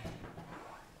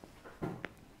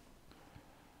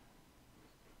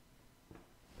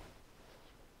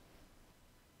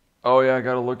 Oh yeah, I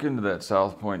got to look into that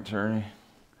South Point tourney.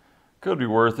 Could be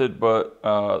worth it, but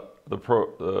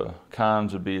the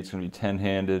cons would be it's going to be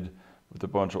 10-handed with a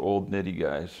bunch of old nitty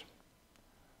guys.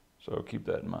 So keep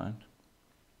that in mind.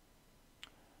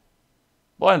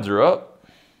 Blinds are up.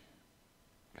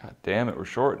 God damn it, we're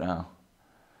short now.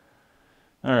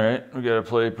 All right, we got to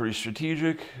play pretty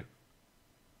strategic.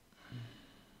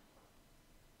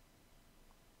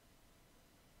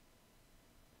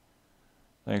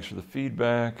 Thanks for the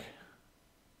feedback.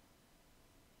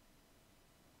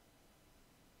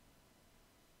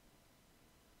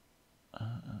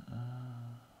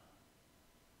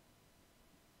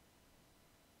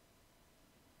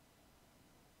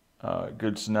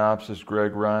 Good synopsis,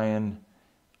 Greg Ryan,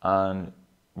 on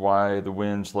why the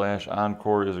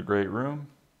Win/Encore is a great room.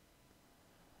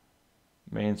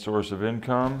 Main source of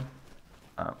income.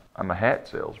 I'm a hat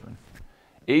salesman.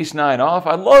 Ace-9 off.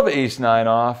 I love Ace-9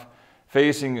 off.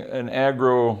 Facing an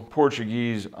aggro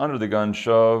Portuguese under the gun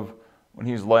shove when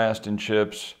he's last in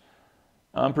chips.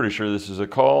 I'm pretty sure this is a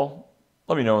call.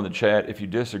 Let me know in the chat if you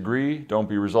disagree. Don't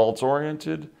be results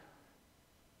oriented.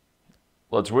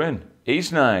 Let's win.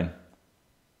 Ace-9.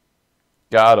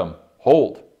 Got him.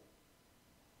 Hold.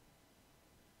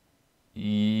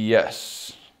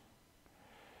 Yes.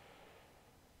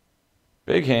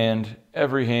 Big hand.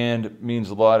 Every hand means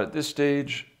a lot at this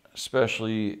stage,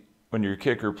 especially when your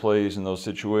kicker plays in those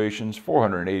situations.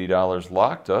 $480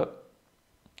 locked up.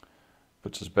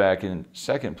 Puts us back in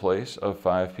second place of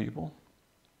 5 people.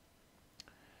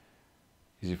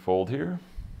 Easy fold here.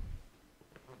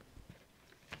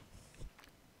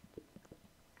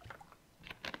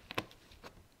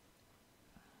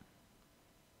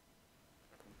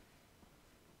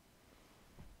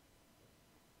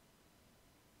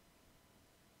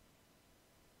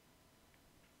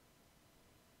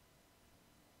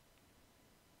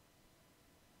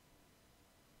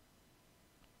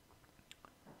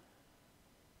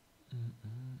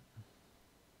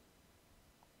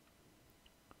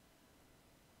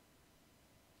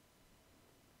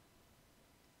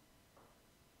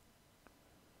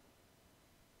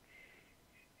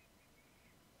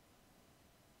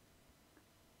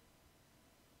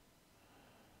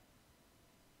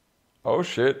 Oh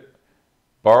shit.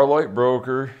 Barlight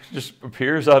Broker just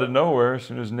appears out of nowhere as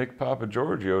soon as Nick Papa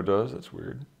Giorgio does. That's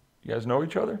weird. You guys know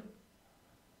each other?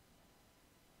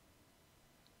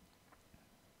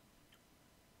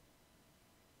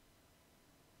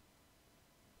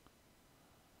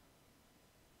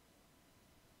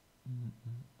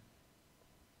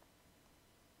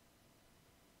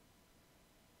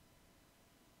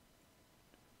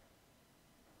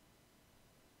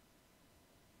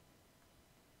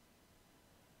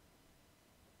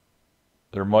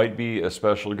 There might be a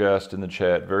special guest in the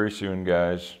chat very soon,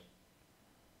 guys.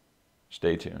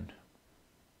 Stay tuned.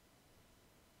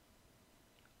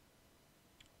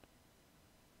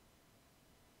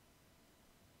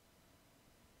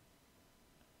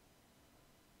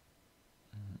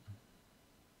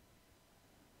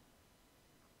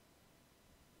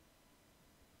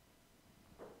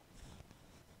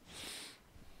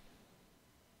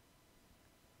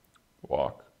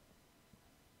 Walk.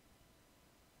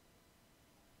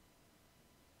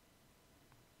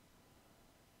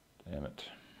 Damn it.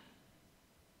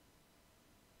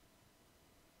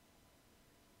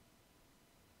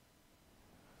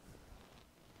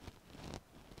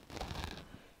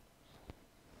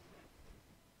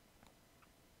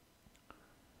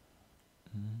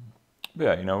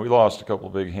 Yeah, you know, we lost a couple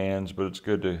big hands, but it's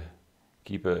good to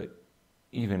keep a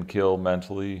even kill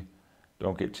mentally.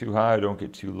 Don't get too high, don't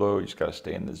get too low. You just got to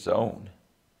stay in the zone.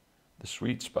 the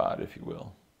sweet spot, if you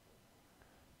will.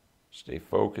 Stay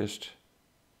focused,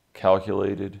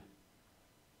 calculated.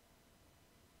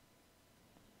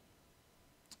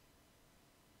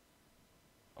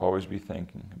 Always be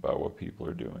thinking about what people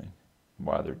are doing,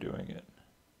 why they're doing it.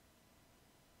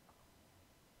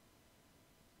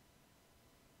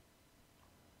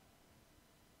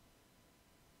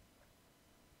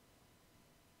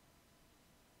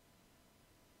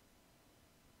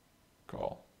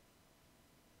 Call.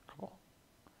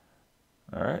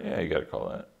 All right, yeah, you got to call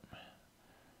that.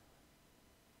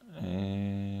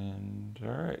 And all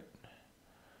right.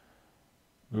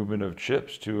 Movement of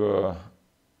chips to a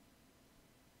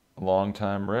long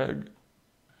time reg.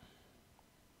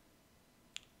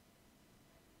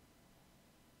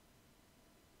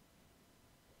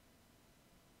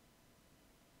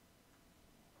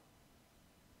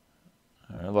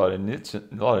 All right, a lot of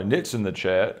nits in the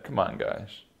chat. Come on, guys,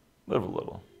 live a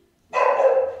little.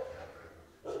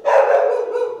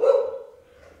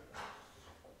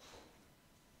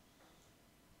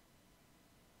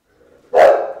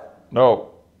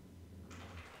 No.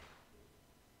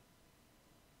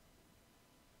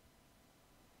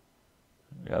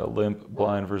 We got a limp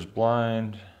blind versus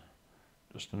blind.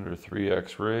 Just under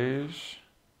 3x raise.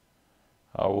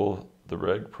 How will the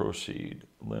reg proceed?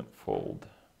 Limp fold.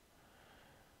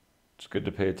 It's good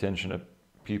to pay attention to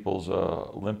people's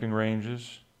limping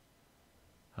ranges,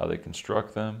 how they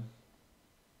construct them.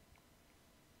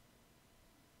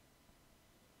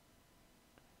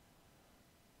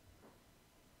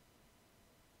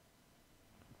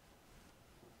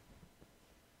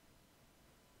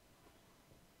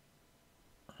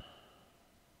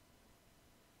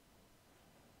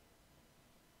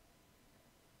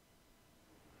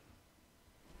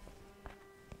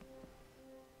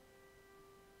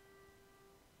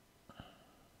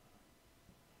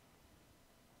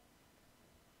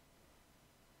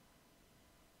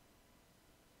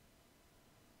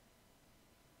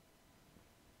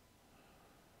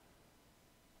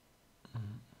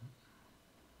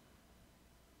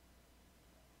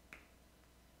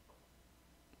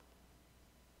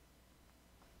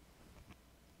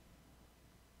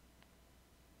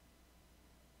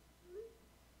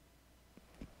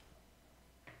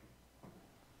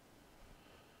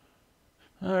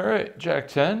 All right, Jack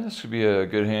 10. This could be a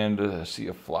good hand to see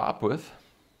a flop with.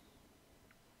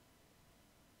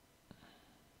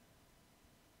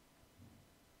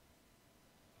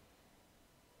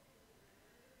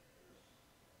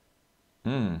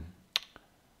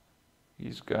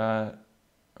 He's got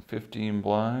 15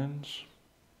 blinds,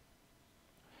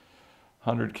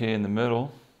 100K in the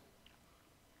middle.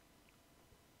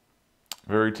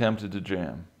 Very tempted to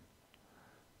jam.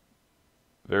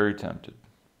 Very tempted.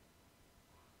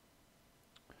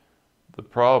 The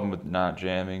problem with not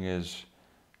jamming is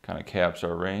kind of caps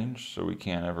our range, so we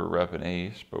can't ever rep an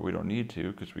ace, but we don't need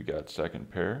to because we got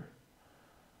second pair.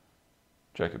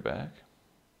 Check it back.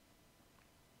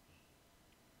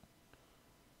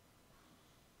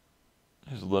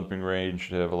 His limping range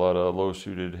should have a lot of low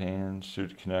suited hands,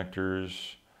 suited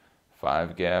connectors,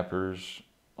 5 gappers,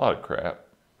 a lot of crap.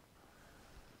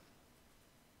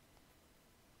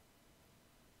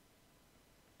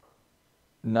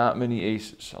 Not many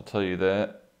aces, I'll tell you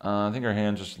that. I think our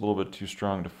hand's just a little bit too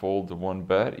strong to fold to one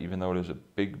bet, even though it is a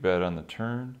big bet on the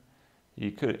turn.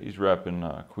 He's repping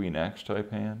a Queen X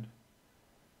type hand.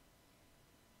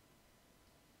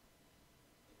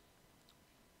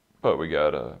 But we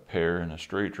got a pair and a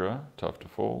straight draw, tough to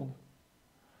fold.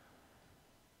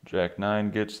 Jack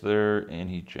 9 gets there and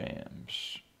he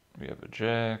jams. We have a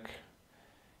jack.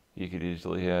 He could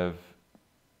easily have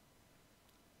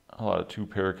a lot of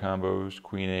 2-pair combos,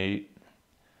 Queen 8,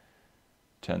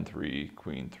 10-3,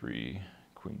 Queen 3,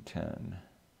 Queen 10,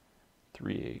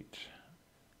 3-8,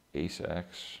 Ace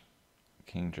X,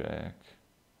 King Jack.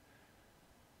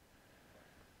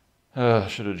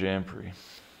 Should have jammed pre.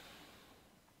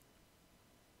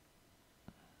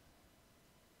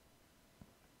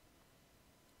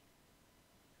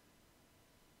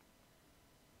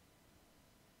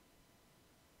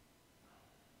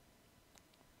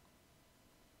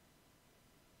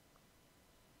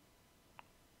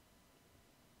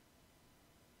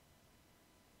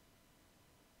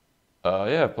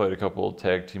 Yeah, I've played a couple of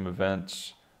tag team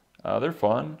events. They're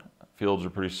fun. Fields are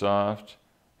pretty soft.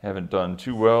 Haven't done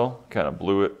too well. Kind of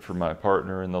blew it for my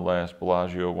partner in the last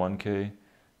Bellagio 1K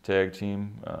tag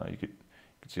team. You could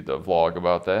see the vlog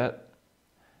about that.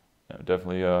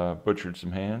 Definitely butchered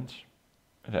some hands.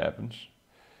 It happens.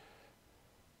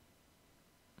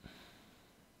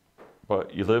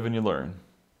 But you live and you learn.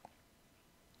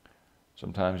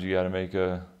 Sometimes you got to make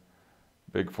a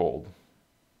big fold.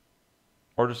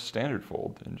 or just standard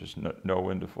fold and just know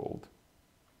when to fold.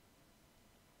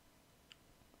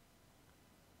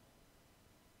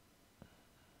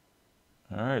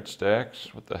 All right,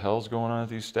 stacks. What the hell's going on with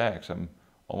these stacks? I'm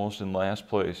almost in last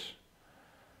place.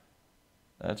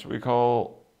 That's what we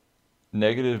call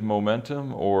negative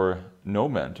momentum or no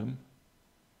momentum.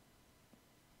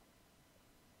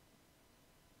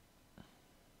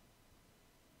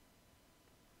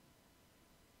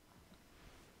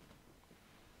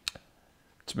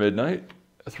 It's midnight,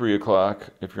 3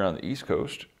 o'clock if you're on the East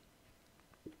Coast.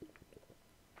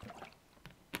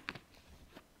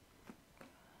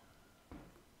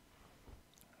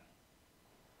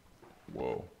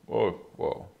 Whoa, whoa,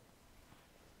 whoa.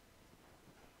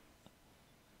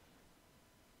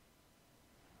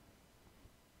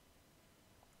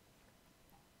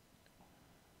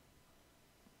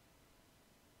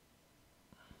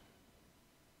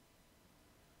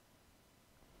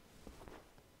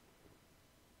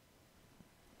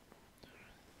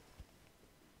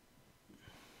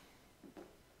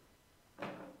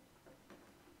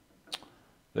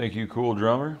 Thank you, Cool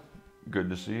Drummer. Good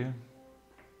to see you.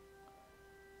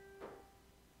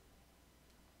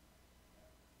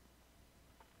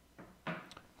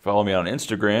 Follow me on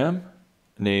Instagram.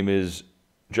 Name is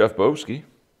Jeff Boski.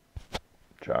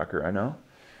 Shocker, I know.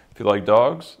 If you like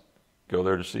dogs, go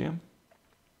there to see him.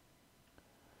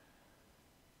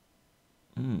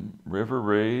 River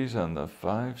Rays on the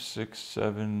 5, 6,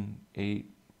 7, 8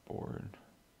 board.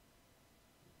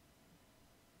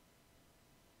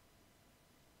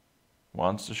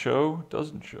 Wants to show,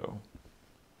 doesn't show.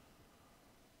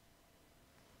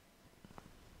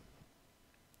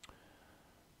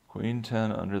 Queen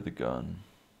 10 under the gun.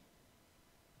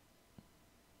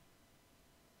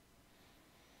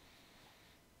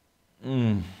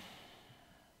 That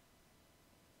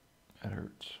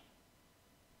hurts.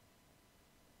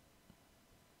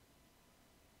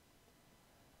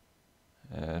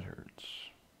 That hurts.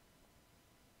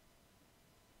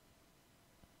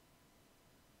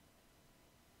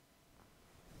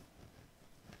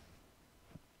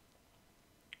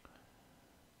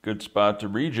 Good spot to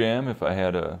rejam if I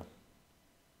had a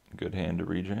good hand to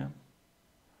rejam.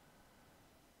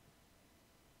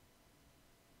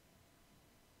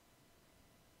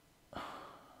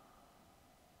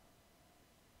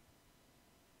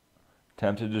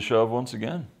 Tempted to shove once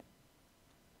again.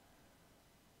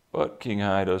 But King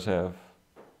High does have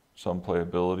some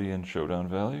playability and showdown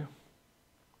value.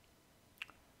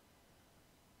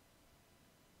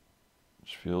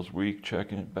 Just feels weak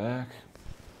checking it back.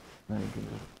 Maybe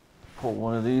pull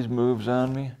one of these moves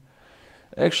on me.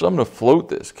 Actually, I'm going to float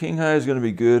this. King High is going to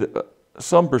be good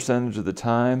some percentage of the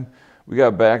time. We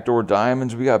got backdoor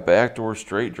diamonds. We got backdoor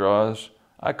straight draws.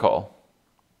 I call.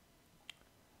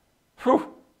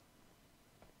 Whew.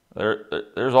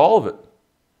 There's all of it.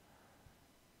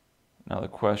 Now the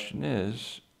question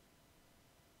is,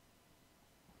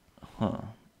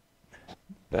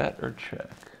 bet or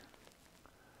check?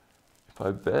 If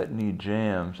I bet and he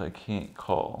jams, I can't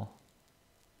call.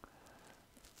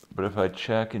 But if I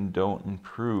check and don't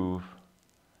improve,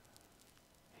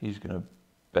 he's going to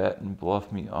bet and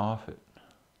bluff me off it.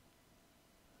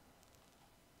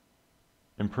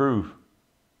 Improve.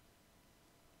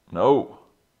 No.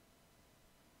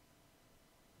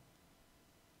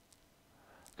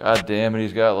 God damn it,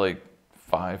 he's got like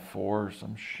 5-4 or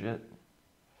some shit.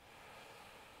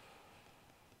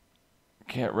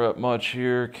 Can't rep much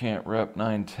here, can't rep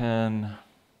 9-10.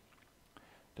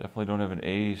 Definitely don't have an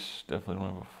ace, definitely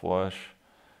don't have a flush.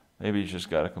 Maybe he's just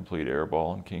got a complete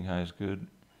airball and King High is good.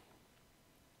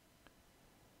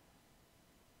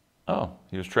 Oh,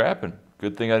 he was trapping.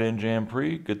 Good thing I didn't jam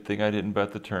pre, good thing I didn't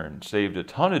bet the turn. Saved a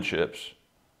ton of chips.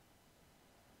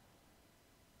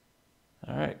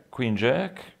 All right, Queen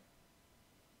Jack.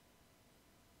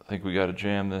 I think we got to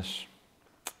jam this.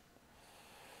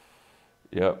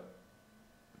 Yep.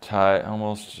 Tie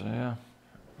almost, yeah.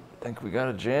 I think we got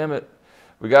to jam it.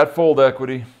 We got fold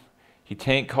equity. He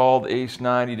tank called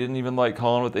ace-9. He didn't even like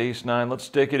calling with ace-9. Let's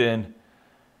stick it in.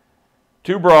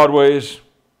 2 broadways.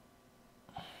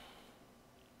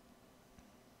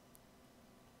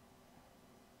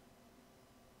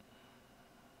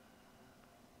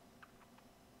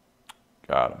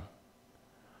 Got him.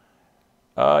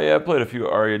 Yeah, I played a few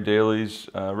Aria dailies.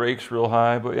 Rake's real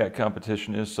high, but yeah,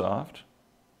 competition is soft.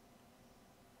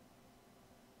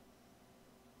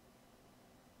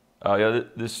 Yeah,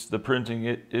 the printing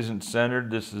isn't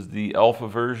centered. This is the alpha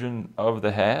version of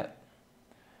the hat.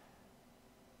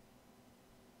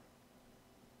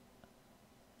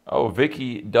 Oh,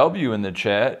 Vicky W in the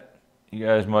chat. You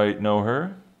guys might know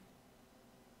her.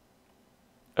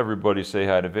 Everybody say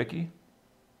hi to Vicky.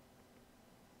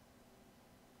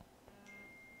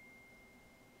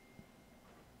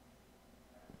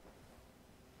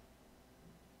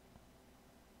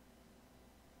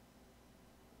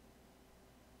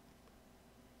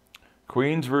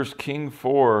 Queens versus King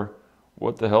 4.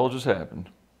 What the hell just happened?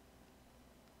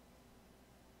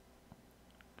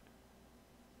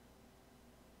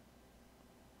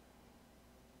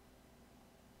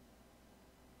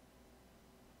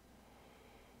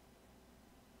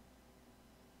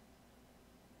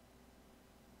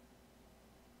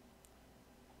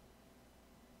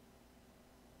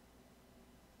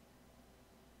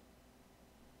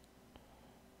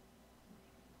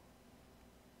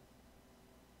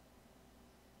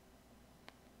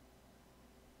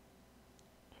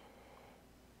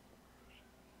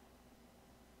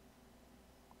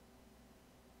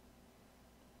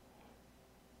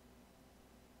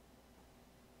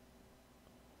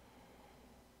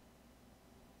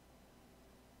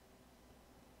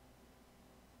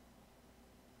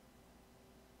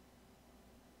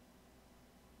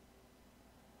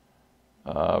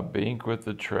 Bink with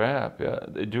the trap. Yeah,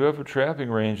 they do have a trapping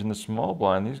range in the small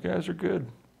blind. These guys are good.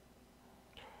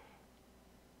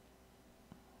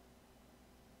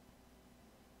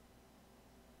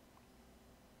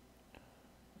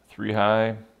 Three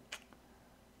high.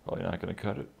 Probably not going to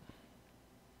cut it.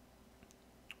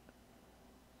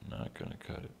 Not going to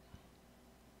cut it.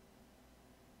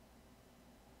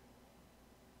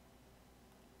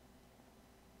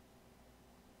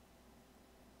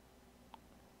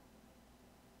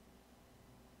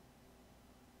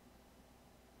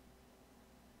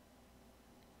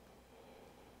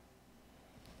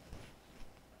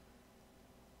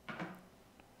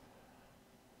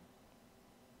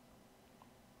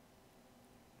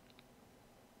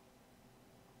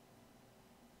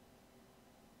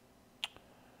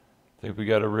 I think we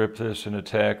got to rip this and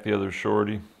attack the other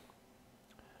shorty.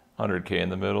 100K in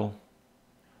the middle.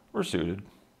 We're suited.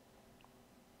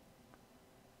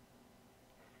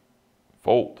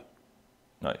 Fold.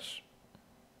 Nice.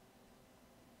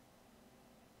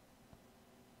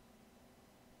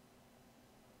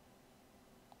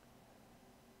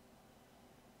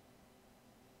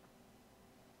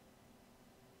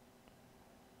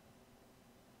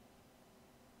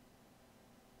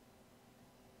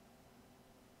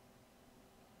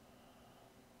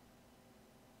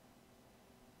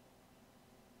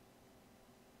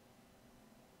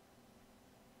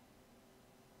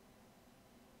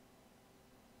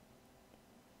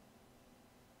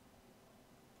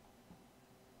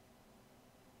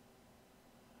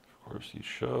 Of course he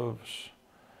shoves.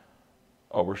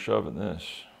 Oh, we're shoving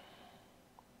this.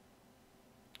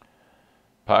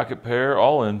 Pocket pair,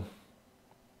 all in.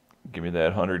 Give me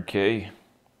that 100K.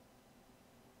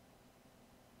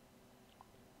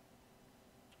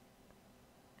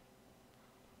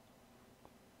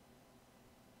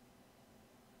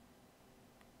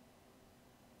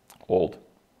 Hold.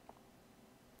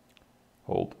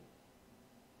 Hold.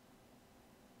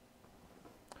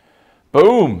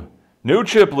 Boom! New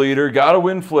chip leader, gotta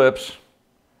win flips.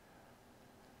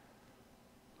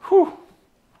 Whew.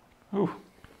 Whew.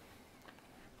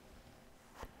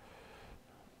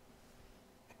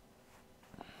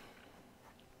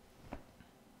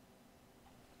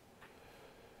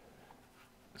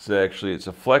 It's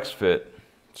a flex fit,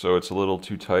 so it's a little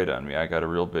too tight on me. I got a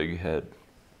real big head.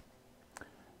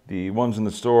 The ones in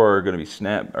the store are going to be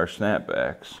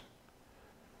snapbacks.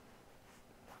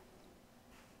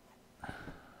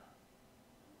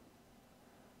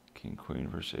 King, Queen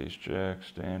versus Ace, Jack,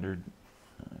 standard.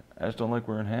 I just don't like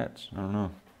wearing hats. I don't know.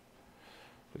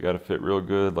 They got to fit real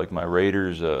good. Like my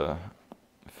Raiders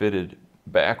fitted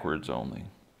backwards only.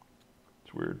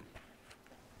 It's weird.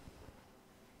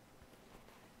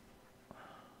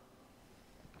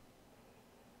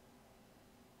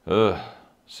 Ugh,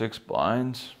 6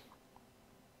 blinds.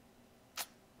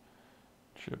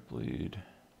 Chip lead.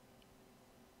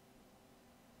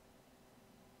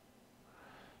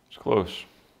 It's close.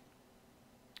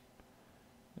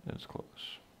 It's close.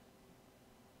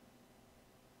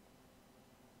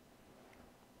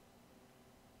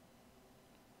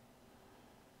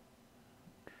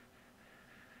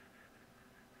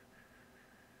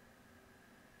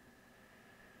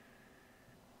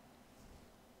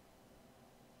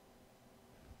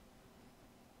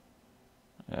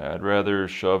 Yeah, I'd rather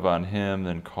shove on him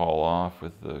than call off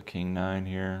with the King 9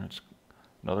 here. It's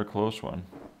another close one.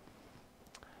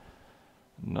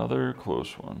 Another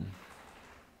close one.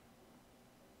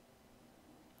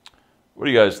 What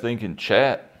are you guys thinking,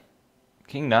 chat?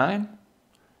 King 9?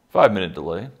 5-minute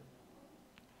delay.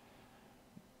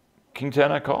 King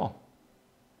 10, I call.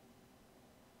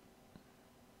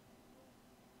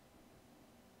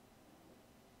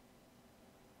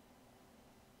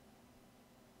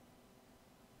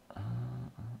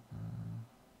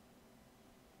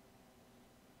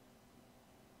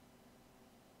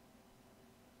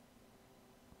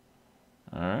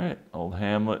 right, old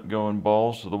Hamlet going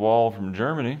balls to the wall from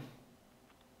Germany.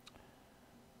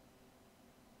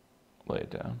 Lay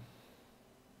it down.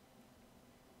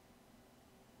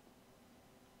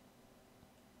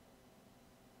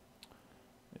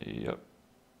 Yep.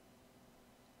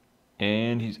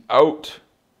 And he's out.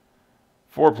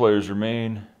 4 players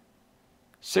remain.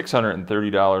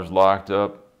 $630 locked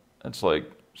up. That's like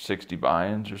 60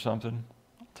 buy-ins or something.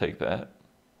 I'll take that.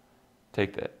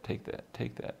 Take that, take that,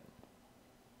 take that.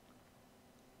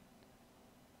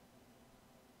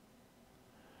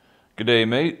 Good day,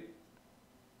 mate.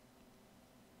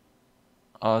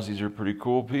 Aussies are pretty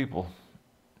cool people.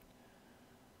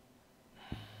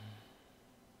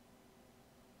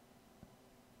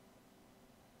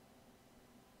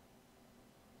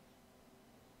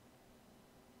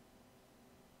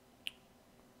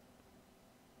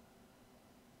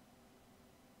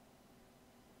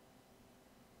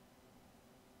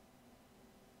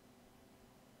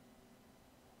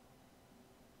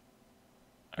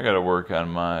 I gotta work on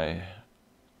my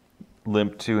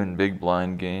limp 2 and big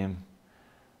blind game.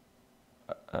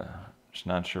 Just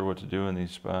not sure what to do in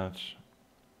these spots.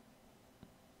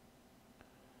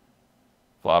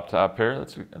 Flop top pair,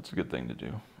 that's a good thing to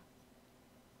do.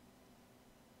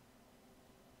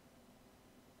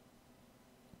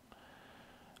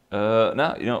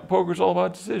 Now, you know, poker's all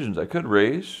about decisions. I could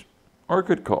raise or I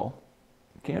could call.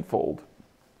 Can't fold.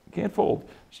 Can't fold.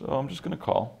 So I'm just gonna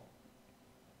call.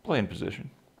 Play in position.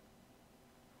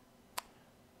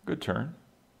 Good turn.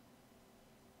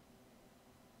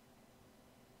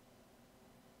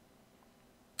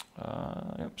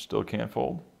 Yep, still can't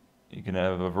fold. You can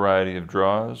have a variety of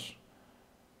draws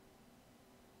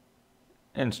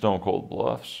and stone cold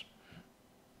bluffs.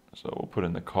 So we'll put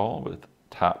in the call with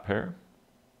top pair.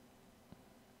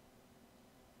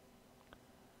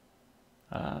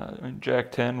 I mean,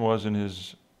 Jack 10 was in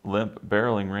his limp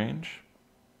barreling range,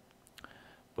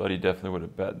 but he definitely would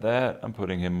have bet that. I'm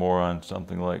putting him more on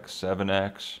something like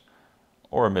 7x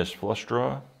or a missed flush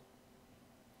draw.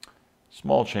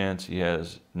 Small chance he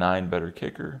has 9 better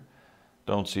kicker.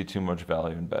 Don't see too much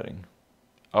value in betting.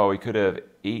 Oh, he could have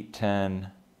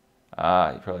 8-10.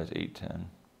 Ah, he probably has 8-10.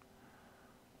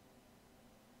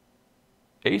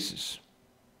 Aces.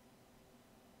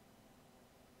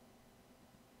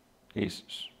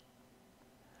 Aces.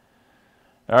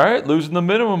 All right, losing the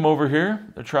minimum over here.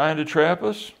 They're trying to trap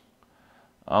us.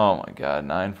 Oh my God,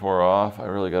 9-4 off. I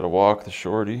really got to walk the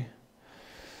shorty.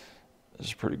 This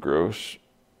is pretty gross.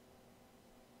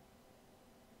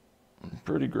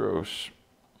 Pretty gross.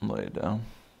 Lay it down.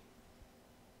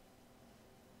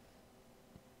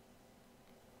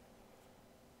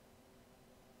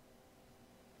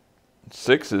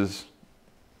 Sixes.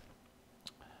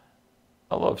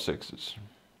 I love sixes.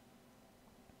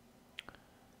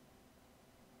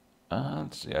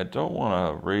 Let's see. I don't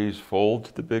want to raise fold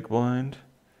to the big blind,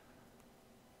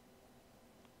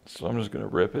 so I'm just going to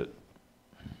rip it.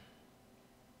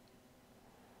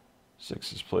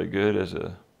 Sixes play good as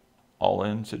a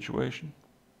all-in situation.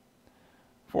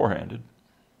 Four-handed.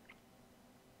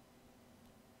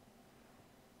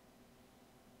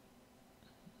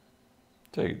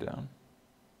 Take it down.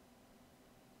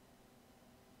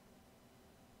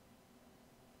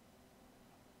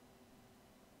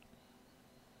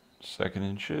 Second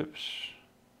in chips.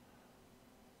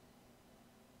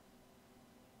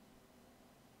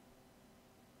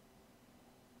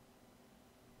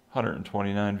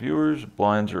 $129 viewers.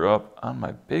 Blinds are up on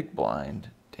my big blind.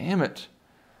 Damn it.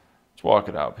 Let's walk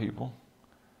it out, people.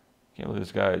 Can't believe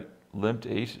this guy limped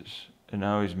aces. And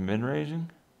now he's min-raising?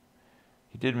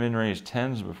 He did min-raise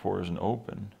 10s before as an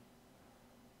open.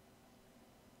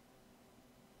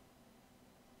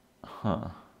 Huh.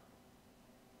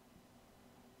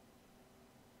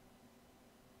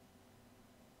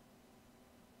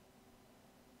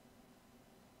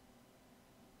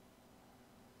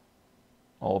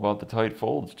 All about the tight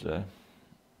folds today.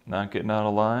 Not getting out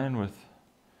of line with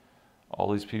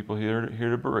all these people here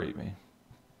to berate me.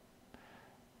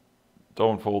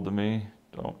 Don't fold to me.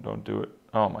 Don't do it.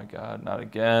 Oh my God, not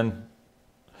again.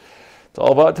 It's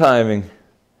all about timing.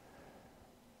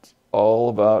 It's all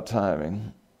about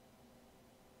timing.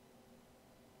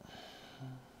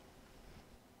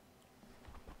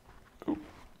 Ooh.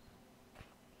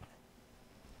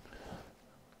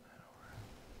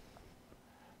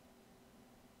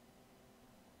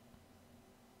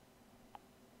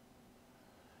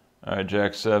 All right,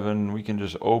 Jack 7, we can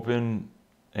just open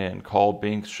and call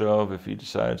Binks shove if he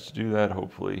decides to do that.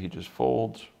 Hopefully he just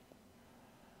folds.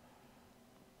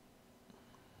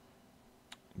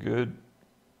 Good.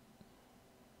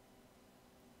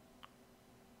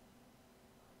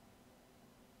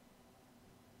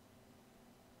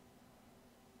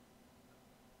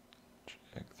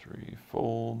 3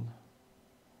 fold.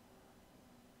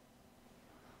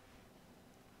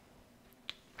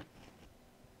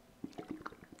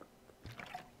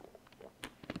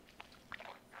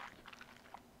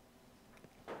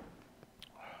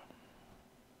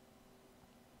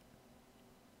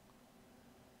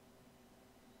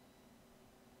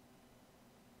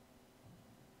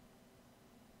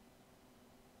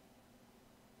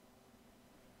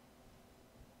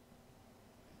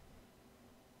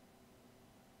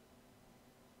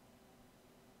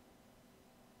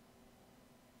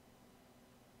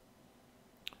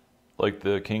 Like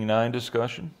the King 9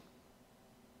 discussion?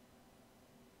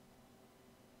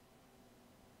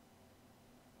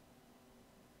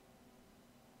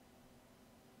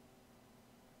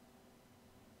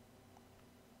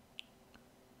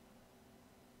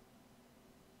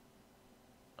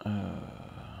 Yeah,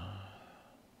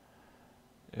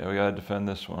 we gotta defend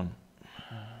this one.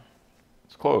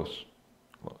 It's close.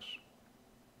 Close.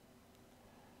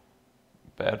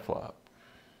 Bad flop.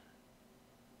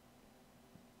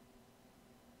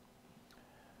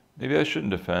 Maybe I shouldn't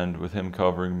defend with him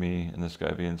covering me and this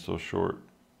guy being so short.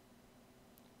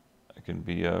 I can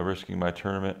be risking my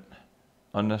tournament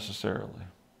unnecessarily.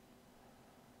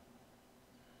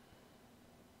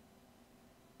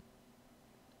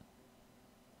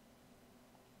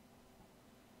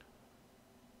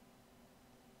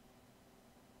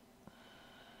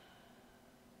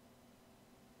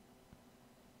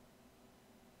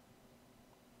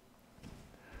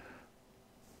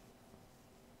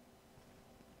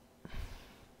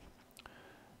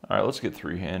 All right, let's get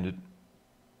three-handed.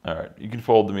 All right, you can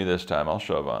fold to me this time. I'll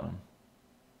shove on him.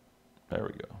 There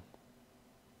we go.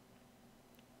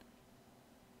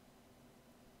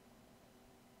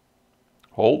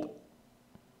 Hold.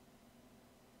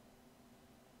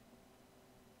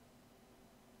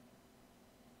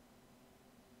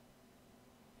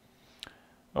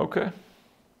 Okay.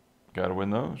 Got to win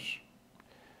those.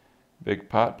 Big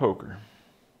pot poker.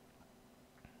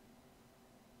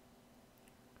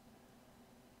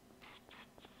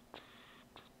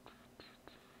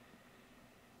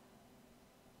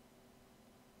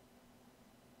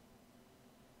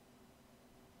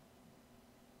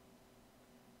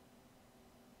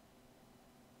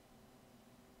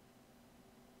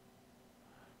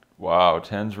 Wow,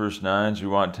 10s versus 9s. We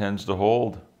want 10s to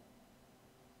hold.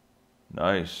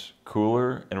 Nice.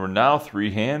 Cooler. And we're now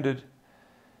three-handed.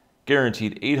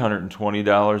 Guaranteed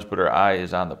 $820, but our eye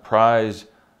is on the prize.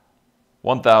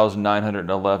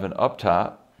 1,911 up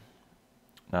top.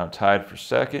 Now tied for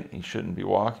second. He shouldn't be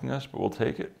walking us, but we'll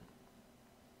take it.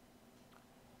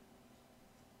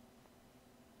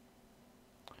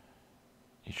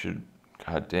 He should...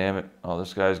 God damn it. Oh,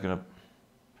 this guy's going to...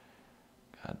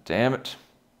 God damn it.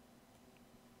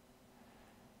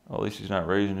 Well, at least he's not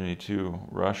raising any too.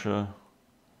 Russia.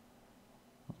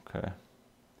 Okay.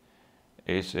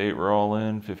 Ace 8, we're all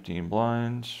in. 15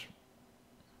 blinds.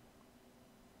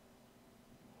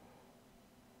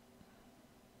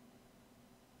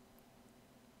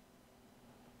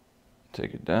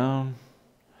 Take it down.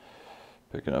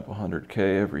 Picking up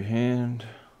 100K every hand.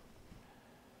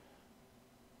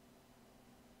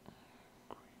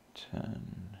 Queen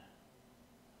 10.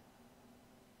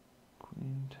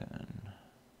 Queen 10.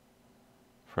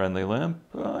 Friendly limp?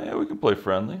 Yeah, we can play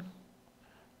friendly.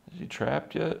 Is he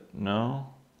trapped yet? No.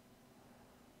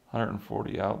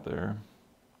 140 out there.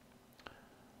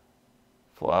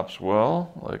 Flops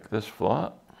well, like this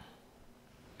flop.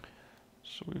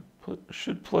 So we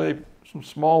should play some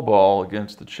small ball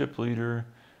against the chip leader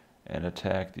and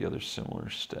attack the other similar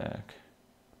stack.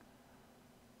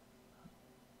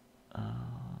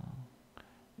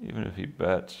 Even if he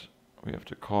bets, we have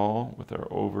to call with our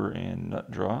over and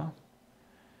nut draw.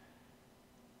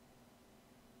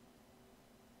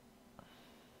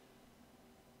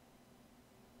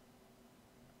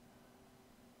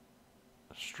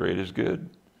 Straight is good.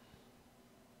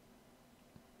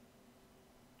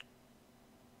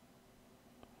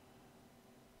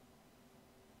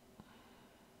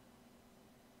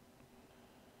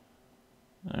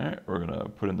 All right, we're gonna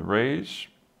put in the raise,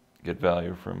 get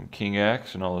value from King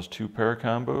X and all those 2 pair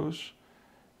combos.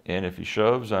 And if he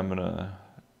shoves, I'm gonna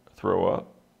throw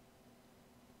up,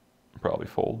 probably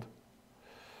fold.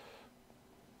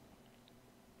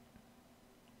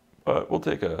 But we'll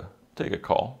take a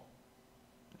call.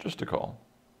 Just a call.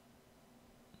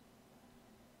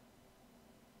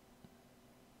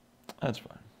 That's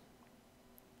fine.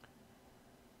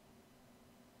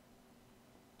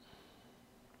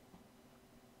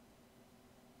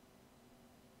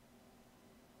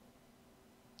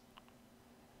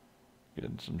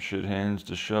 Getting some shit hands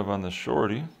to shove on the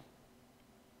shorty.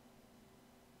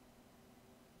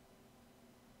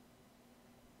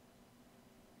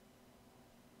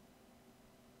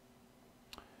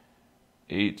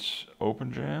 8's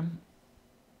Open Jam.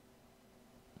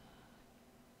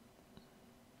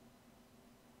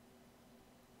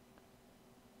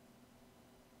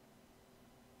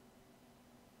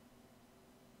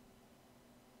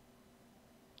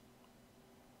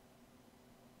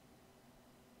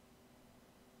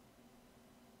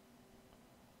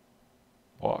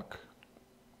 Walk.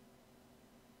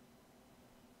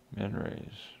 Min raise.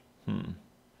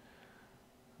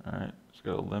 Alright, it's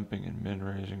got a limping and min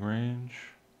raising range.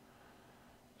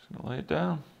 Just gonna lay it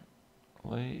down.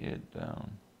 Lay it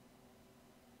down.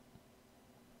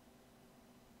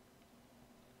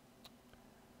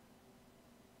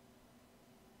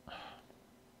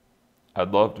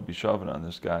 I'd love to be shoving on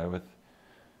this guy with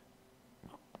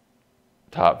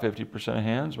top 50% of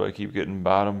hands, but I keep getting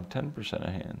bottom 10%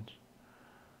 of hands.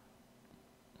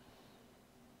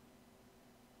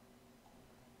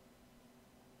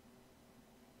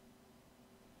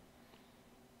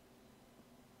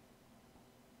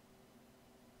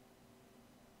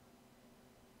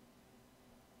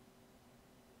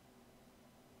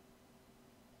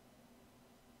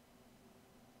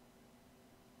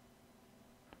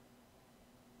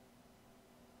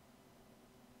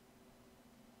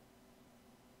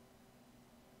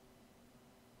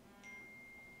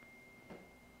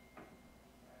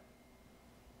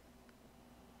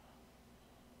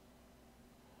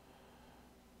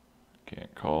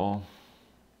 Can't call.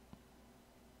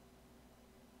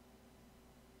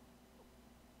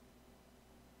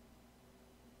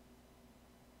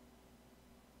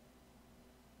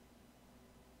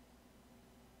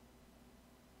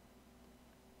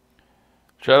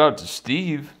 Shout out to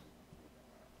Steve,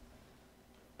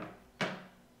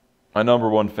 my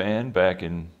 #1 fan back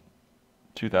in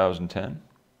 2010.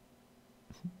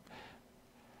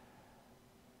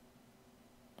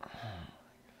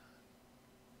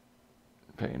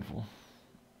 Painful.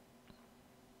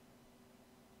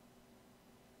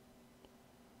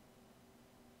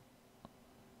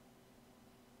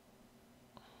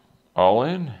 All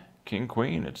in, king,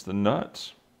 queen, it's the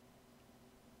nuts.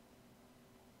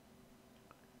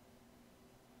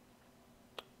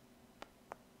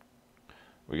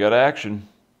 We got action.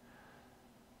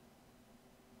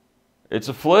 It's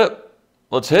a flip.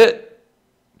 Let's hit.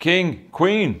 King,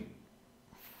 queen.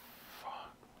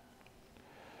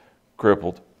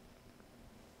 Crippled.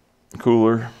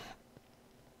 Cooler.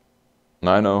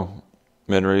 I know.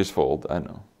 Min raise fold. I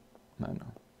know.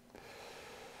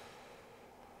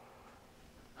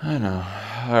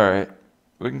 All right.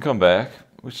 We can come back.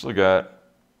 We still got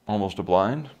almost a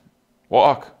blind.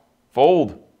 Walk.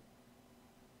 Fold.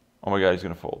 Oh my God, he's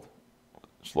going to fold.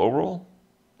 Slow roll.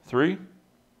 3.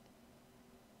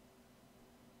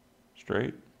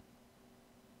 Straight.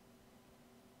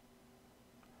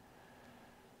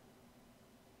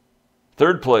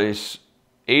 Third place,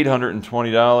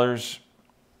 $820.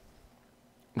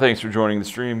 Thanks for joining the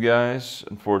stream, guys.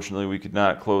 Unfortunately, we could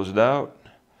not close it out.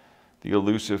 The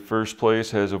elusive first place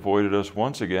has avoided us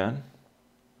once again.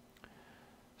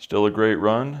 Still a great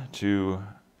run to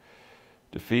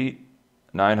defeat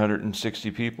 960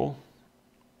 people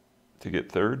to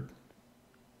get third.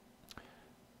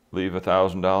 Leave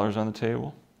 $1,000 on the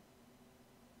table.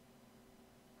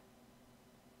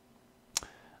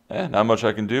 Not much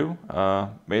I can do.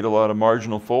 Made a lot of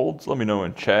marginal folds. Let me know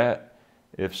in chat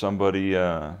if somebody,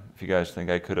 if you guys think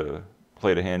I could have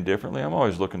played a hand differently. I'm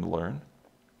always looking to learn.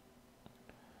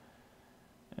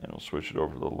 And we'll switch it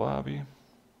over to the lobby.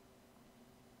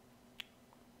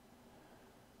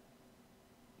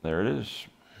 There it is.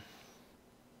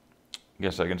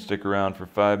 Guess I can stick around for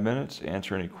 5 minutes,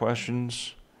 answer any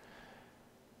questions.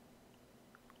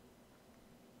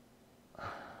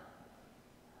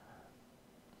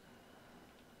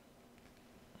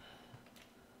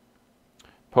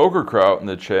 Poker Kraut in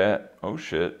the chat. Oh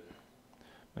shit.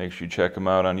 Make sure you check him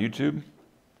out on YouTube.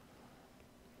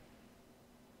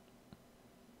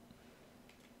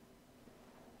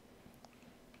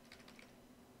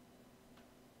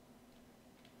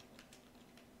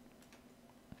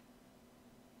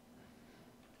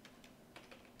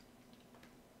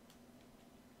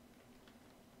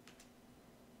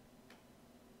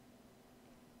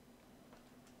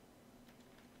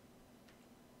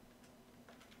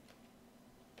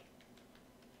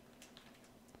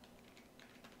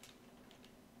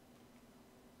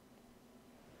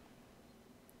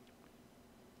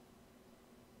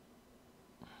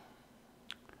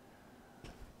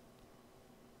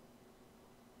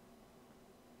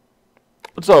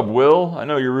 What's up, Will? I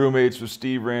know you're roommates with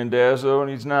Steve Randazzo, and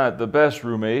he's not the best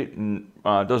roommate and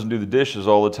doesn't do the dishes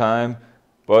all the time,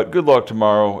 but good luck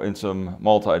tomorrow in some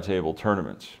multi-table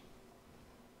tournaments.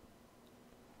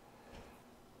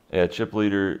 Yeah, chip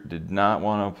leader did not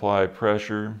want to apply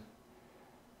pressure.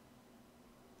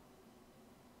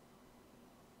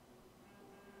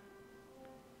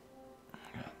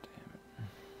 God damn it.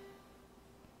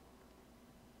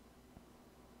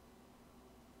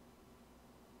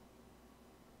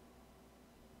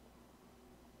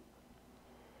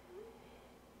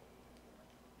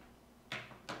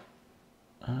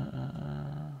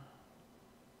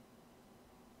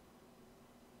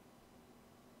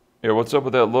 Yeah, what's up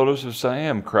with that Lotus of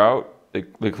Siam, Kraut?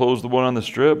 They closed the one on the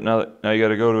strip. Now you got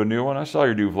to go to a new one. I saw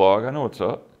your new vlog. I know what's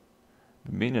up.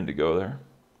 Been meaning to go there.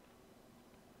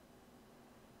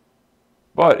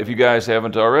 But if you guys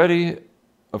haven't already,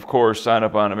 of course, sign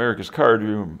up on America's Card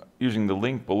Room using the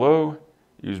link below.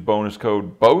 Use bonus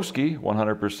code Boski,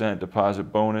 100% deposit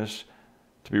bonus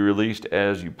to be released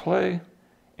as you play.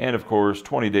 And of course,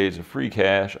 20 days of free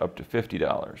cash up to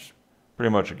 $50.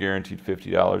 Pretty much a guaranteed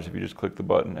 $50 if you just click the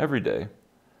button every day.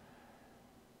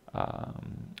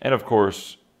 And of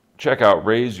course, check out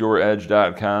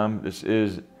RaiseYourEdge.com. This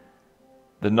is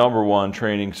the #1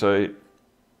 training site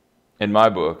in my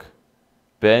book.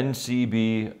 Ben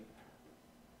CB,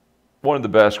 one of the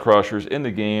best crushers in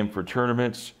the game for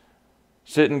tournaments,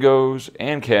 sit and goes,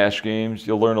 and cash games.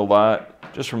 You'll learn a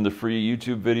lot just from the free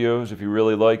YouTube videos. If you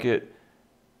really like it,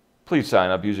 please sign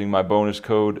up using my bonus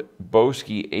code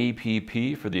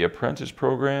BOSKIAPP for the Apprentice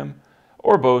program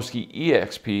or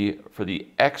BOSKIEXP for the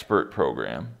Expert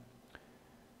program.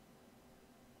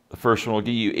 The first one will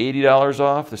get you $80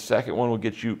 off. The second one will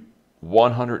get you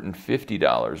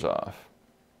 $150 off.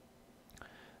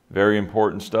 Very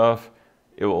important stuff.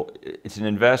 It's an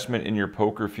investment in your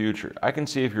poker future. I can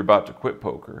see if you're about to quit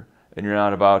poker and you're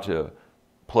not about to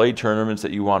play tournaments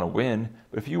that you want to win.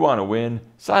 But if you want to win,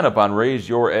 sign up on Raise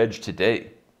Your Edge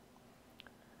today.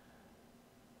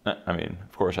 I mean,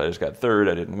 of course, I just got third.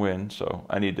 I didn't win, so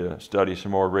I need to study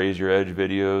some more Raise Your Edge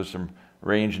videos, some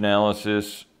range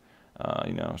analysis,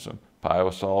 some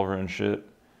pile solver and shit.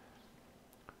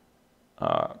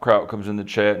 Kraut comes in the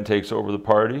chat and takes over the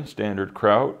party. Standard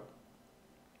Kraut.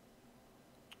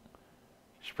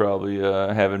 He's probably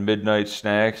having midnight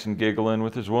snacks and giggling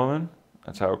with his woman.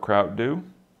 That's how Kraut do.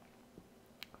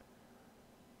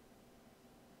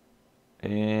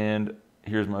 And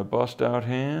here's my bust out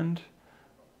hand.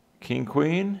 King,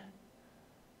 queen.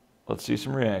 Let's see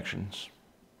some reactions.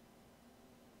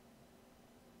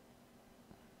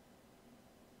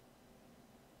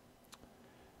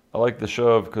 I like the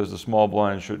shove because the small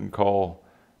blind shouldn't call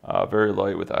very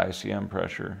light with ICM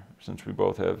pressure since we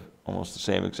both have almost the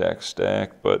same exact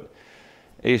stack. But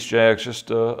ace jack's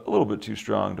just a little bit too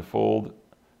strong to fold.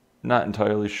 Not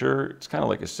entirely sure. It's kind of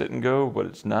like a sit and go, but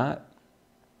it's not.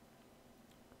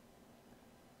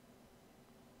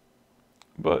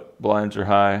 But blinds are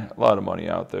high, a lot of money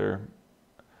out there.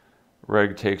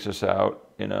 Reg takes us out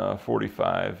in a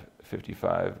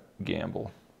 45-55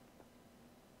 gamble.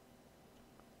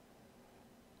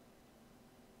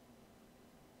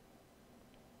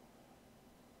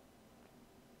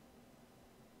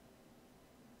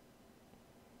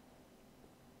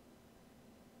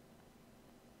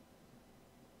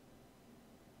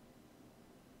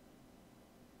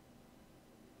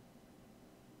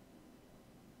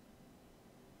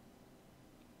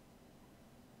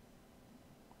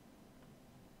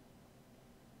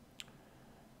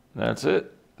 That's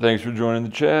it. Thanks for joining the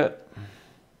chat.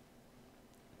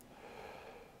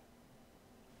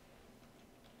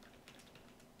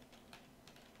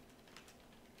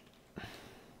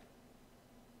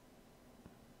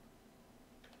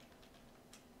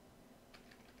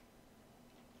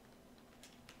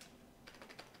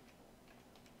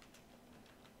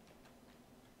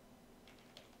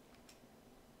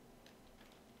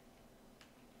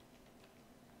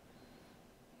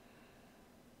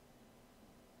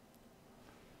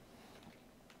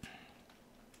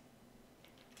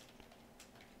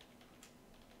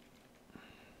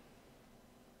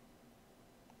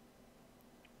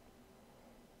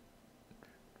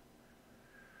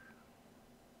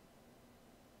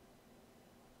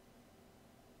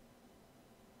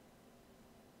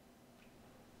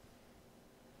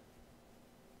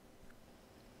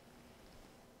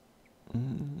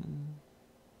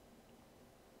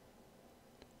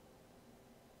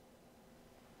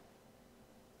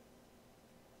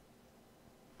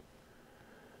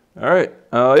 All right,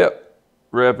 yep,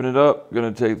 wrapping it up.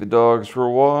 Gonna take the dogs for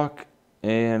a walk,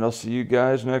 and I'll see you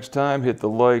guys next time. Hit the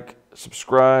like,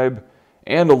 subscribe,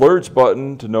 and alerts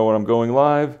button to know when I'm going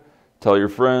live. Tell your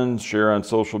friends, share on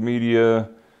social media,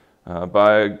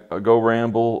 buy a Go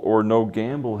Ramble or No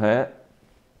Gamble hat.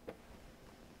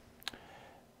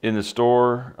 in the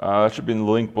store. That should be in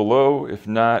the link below. If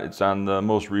not, it's on the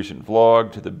most recent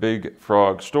vlog to the Big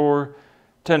Frog store.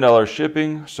 $10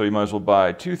 shipping, so you might as well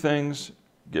buy 2 things,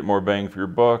 get more bang for your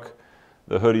buck.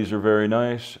 The hoodies are very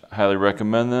nice, highly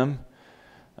recommend them.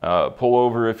 Pull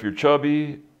over if you're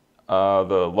chubby,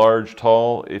 the large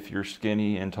tall if you're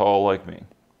skinny and tall like me.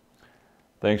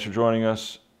 Thanks for joining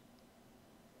us.